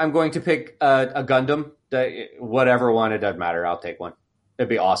 4, I'm going to pick a Gundam. Whatever one, it doesn't matter. I'll take one. It'd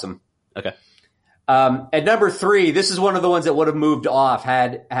be awesome. Okay. At number 3, this is one of the ones that would have moved off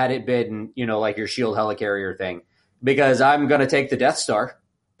had it been, like your Shield Helicarrier thing, because I'm going to take the Death Star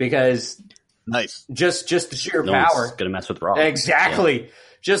because Nice. just the sheer No power. one's gonna mess with Rob. Exactly.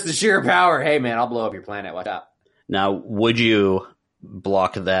 Just the sheer power. Hey man, I'll blow up your planet. Watch out. Now, would you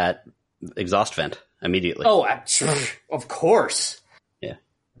block that exhaust vent immediately? Oh, of course.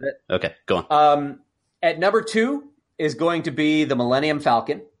 Okay, go on. At number 2 is going to be the Millennium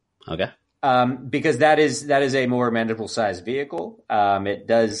Falcon. Okay. Because that is a more manageable sized vehicle. It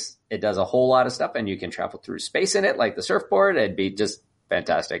does a whole lot of stuff, and you can travel through space in it, like the surfboard. It'd be just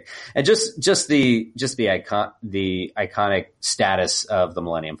fantastic, and just the iconic status of the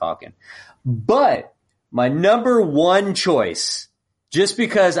Millennium Falcon. But my number 1 choice, just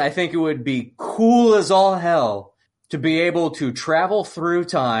because I think it would be cool as all hell to be able to travel through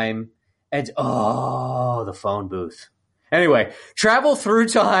time and the phone booth. Anyway, travel through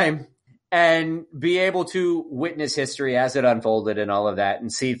time and be able to witness history as it unfolded and all of that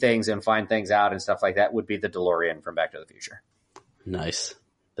and see things and find things out and stuff like that would be the DeLorean from Back to the Future. Nice.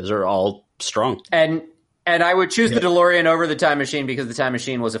 Those are all strong. And I would choose the DeLorean over the time machine because the time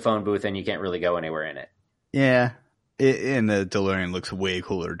machine was a phone booth and you can't really go anywhere in it. Yeah. And the DeLorean looks way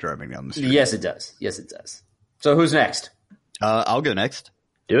cooler driving down the street. Yes, it does. Yes, it does. So who's next? I'll go next.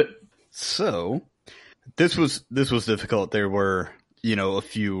 Do it. So this was difficult. There were, a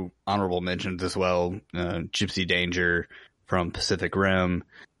few honorable mentions as well. Gypsy Danger from Pacific Rim.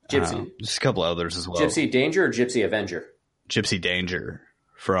 Gypsy. Just a couple others as well. Gypsy Danger or Gypsy Avenger? Gypsy Danger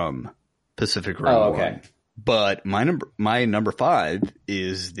from Pacific Rim. Oh, okay. 1. But my number 5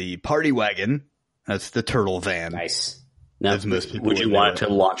 is the Party Wagon. That's the turtle van. Nice. Now, As most people would you would want know it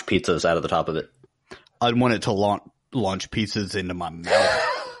to launch pizzas out of the top of it? I'd want it to launch pizzas into my mouth.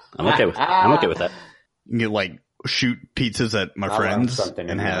 I'm okay with that. You can, like, shoot pizzas at my I learned friends something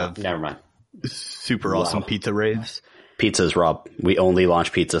and new. have Never mind. super awesome pizza raves. Pizzas, Rob. We only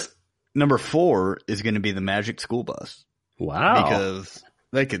launch pizzas. Number 4 is going to be the Magic School Bus Wow. because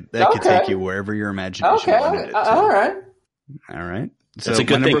that could Okay. take you wherever your imagination Okay. wanted it to. All right. All right. It's a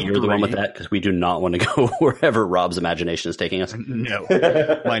good my thing number you're the one with 3 that because we do not want to go wherever Rob's imagination is taking us. No.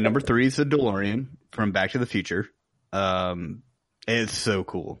 My number 3 is the DeLorean from Back to the Future. It's so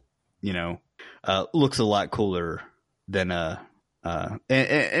cool. Looks a lot cooler than and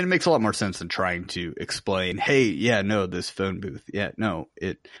it makes a lot more sense than trying to explain, hey, yeah, no, this phone booth. Yeah, no,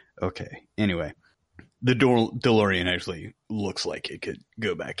 okay. Anyway, the DeLorean actually looks like it could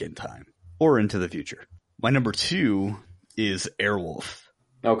go back in time or into the future. My number 2 is Airwolf.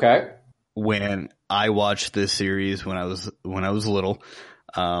 Okay. When I watched this series when I was little,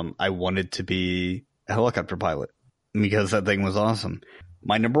 I wanted to be a helicopter pilot because that thing was awesome.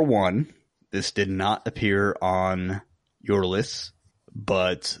 My number 1, this did not appear on your list,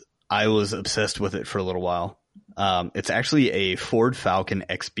 but I was obsessed with it for a little while. It's actually a Ford Falcon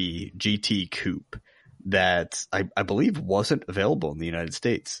XB GT Coupe that I believe wasn't available in the United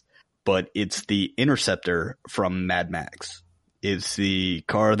States, but it's the Interceptor from Mad Max. It's the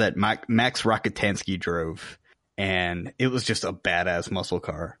car that Max Rockatansky drove, and it was just a badass muscle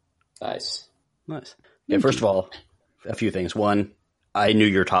car. Nice. Yeah, first of all, a few things. One, I knew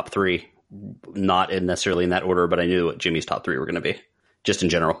your top three, not necessarily in that order, but I knew what Jimmy's top three were going to be, just in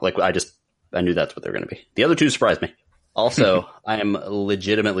general. Like, I knew that's what they were going to be. The other two surprised me. Also, I am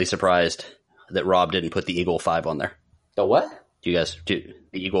legitimately surprised that Rob didn't put the Eagle 5 on there. The what? Do you guys do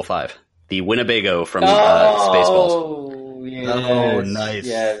the Eagle 5? The Winnebago from Spaceballs. Oh, yes. Oh, nice.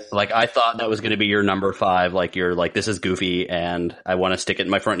 Yes. Like, I thought that was going to be your number 5. Like, you're like, this is goofy, and I want to stick it in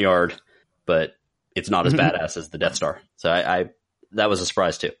my front yard, but it's not as badass as the Death Star. So I that was a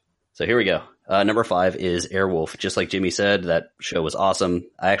surprise too. So here we go. Number 5 is Airwolf. Just like Jimmy said, that show was awesome.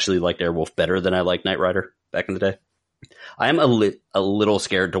 I actually liked Airwolf better than I liked Knight Rider back in the day. I am a little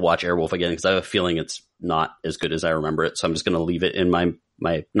scared to watch Airwolf again because I have a feeling it's not as good as I remember it. So I'm just going to leave it in my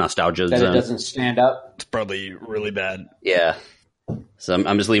nostalgia that zone. It doesn't stand up. It's probably really bad. Yeah. So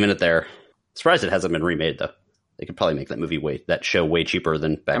I'm just leaving it there. Surprised it hasn't been remade though. They could probably make that show way cheaper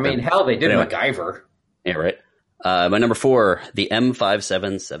than back then. I mean, hell, they did Anyway. MacGyver. Yeah, right. My number 4, the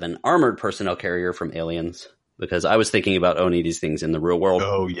M577 armored personnel carrier from Aliens, because I was thinking about owning these things in the real world,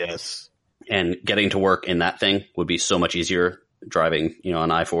 Oh, yes. and getting to work in that thing would be so much easier. Driving,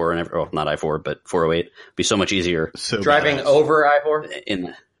 on I-4 and not I-4, but 408 would be so much easier. So Driving badass. over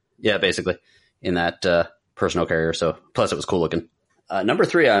I-4? Basically in that personnel carrier. So plus it was cool looking. Number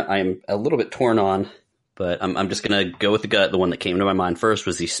 3, I'm a little bit torn on, but I'm just gonna go with the gut. The one that came to my mind first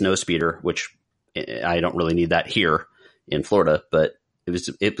was the Snowspeeder, which I don't really need that here in Florida, but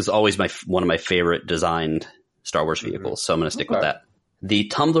it was always one of my favorite designed Star Wars vehicles. So I'm gonna stick with that. The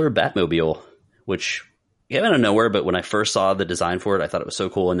Tumbler Batmobile, which came out of nowhere, but when I first saw the design for it, I thought it was so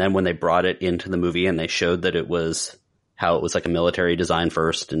cool. And then when they brought it into the movie and they showed that it was like a military design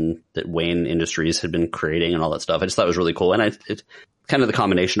first and that Wayne Industries had been creating and all that stuff, I just thought it was really cool. And it's kind of the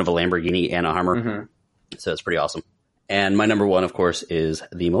combination of a Lamborghini and a Hummer. Mm-hmm. So it's pretty awesome. And my number 1, of course, is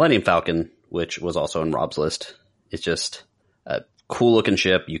the Millennium Falcon, which was also on Rob's list. It's just a cool looking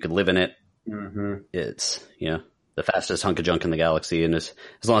ship. You could live in it. Mm-hmm. It's, the fastest hunk of junk in the galaxy. And as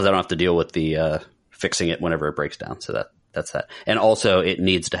long as I don't have to deal with the, fixing it whenever it breaks down. So that's that. And also it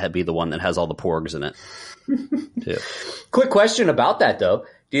needs to be the one that has all the porgs in it too. Quick question about that though.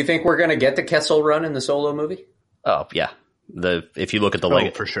 Do you think we're going to get the Kessel Run in the Solo movie? Oh yeah. If you look at the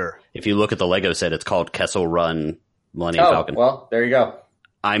Lego, for sure. If you look at the Lego set, it's called Kessel Run Millennium Falcon. Well, there you go.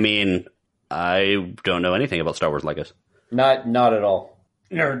 I mean, I don't know anything about Star Wars Legos. Not at all.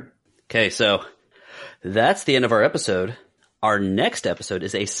 Nerd. Okay, so that's the end of our episode. Our next episode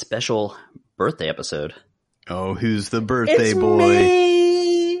is a special birthday episode. Oh, who's the birthday It's boy?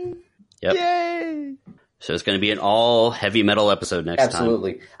 me! Yep. Yay! So it's going to be an all heavy metal episode next time.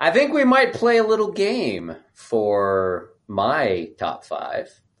 Absolutely. I think we might play a little game for my top 5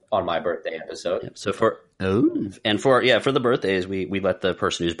 on my birthday episode. Yep. So for the birthdays, we let the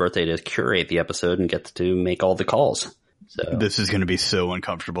person whose birthday it is curate the episode and get to make all the calls. So This is going to be so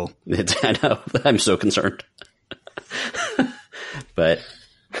uncomfortable. I know. I'm so concerned. But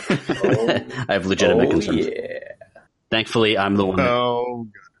I have legitimate concerns. Yeah. Thankfully, I'm the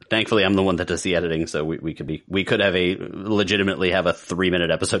one. Thankfully, I'm the one that does the editing, so we could legitimately have a 3-minute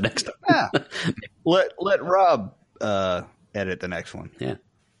episode next time. Yeah. Let Rob edit the next one. Yeah,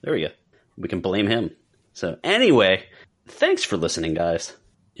 there we go. We can blame him. So anyway, thanks for listening, guys.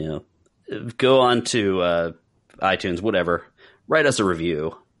 Go on to iTunes, whatever. Write us a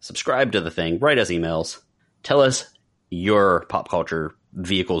review. Subscribe to the thing. Write us emails. Tell us your pop culture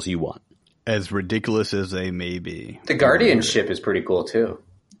vehicles you want. As ridiculous as they may be. The Guardian ship is pretty cool too.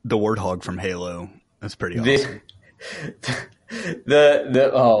 The Warthog from Halo. That's pretty awesome.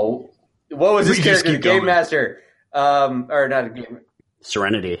 What was his We just character? keep Game going. Master. Or not a game.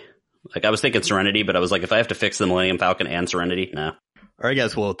 Serenity. Like, I was thinking Serenity, but I was like, if I have to fix the Millennium Falcon and Serenity, no. All right,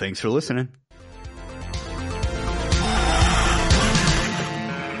 guys. Well, thanks for listening.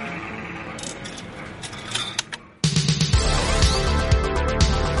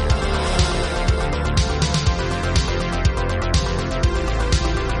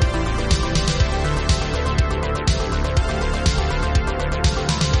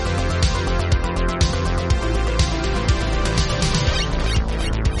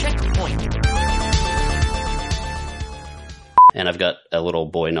 And I've got a little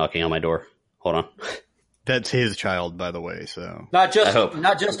boy knocking on my door. Hold on. That's his child, by the way. So Not just I hope. a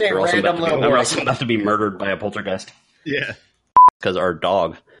We're also random about little we're boy. also about to be murdered by a poltergeist. yeah. Because our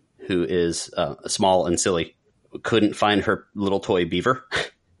dog who is small and silly, couldn't find her little toy beaver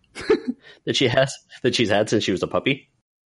that she's had since she was a puppy.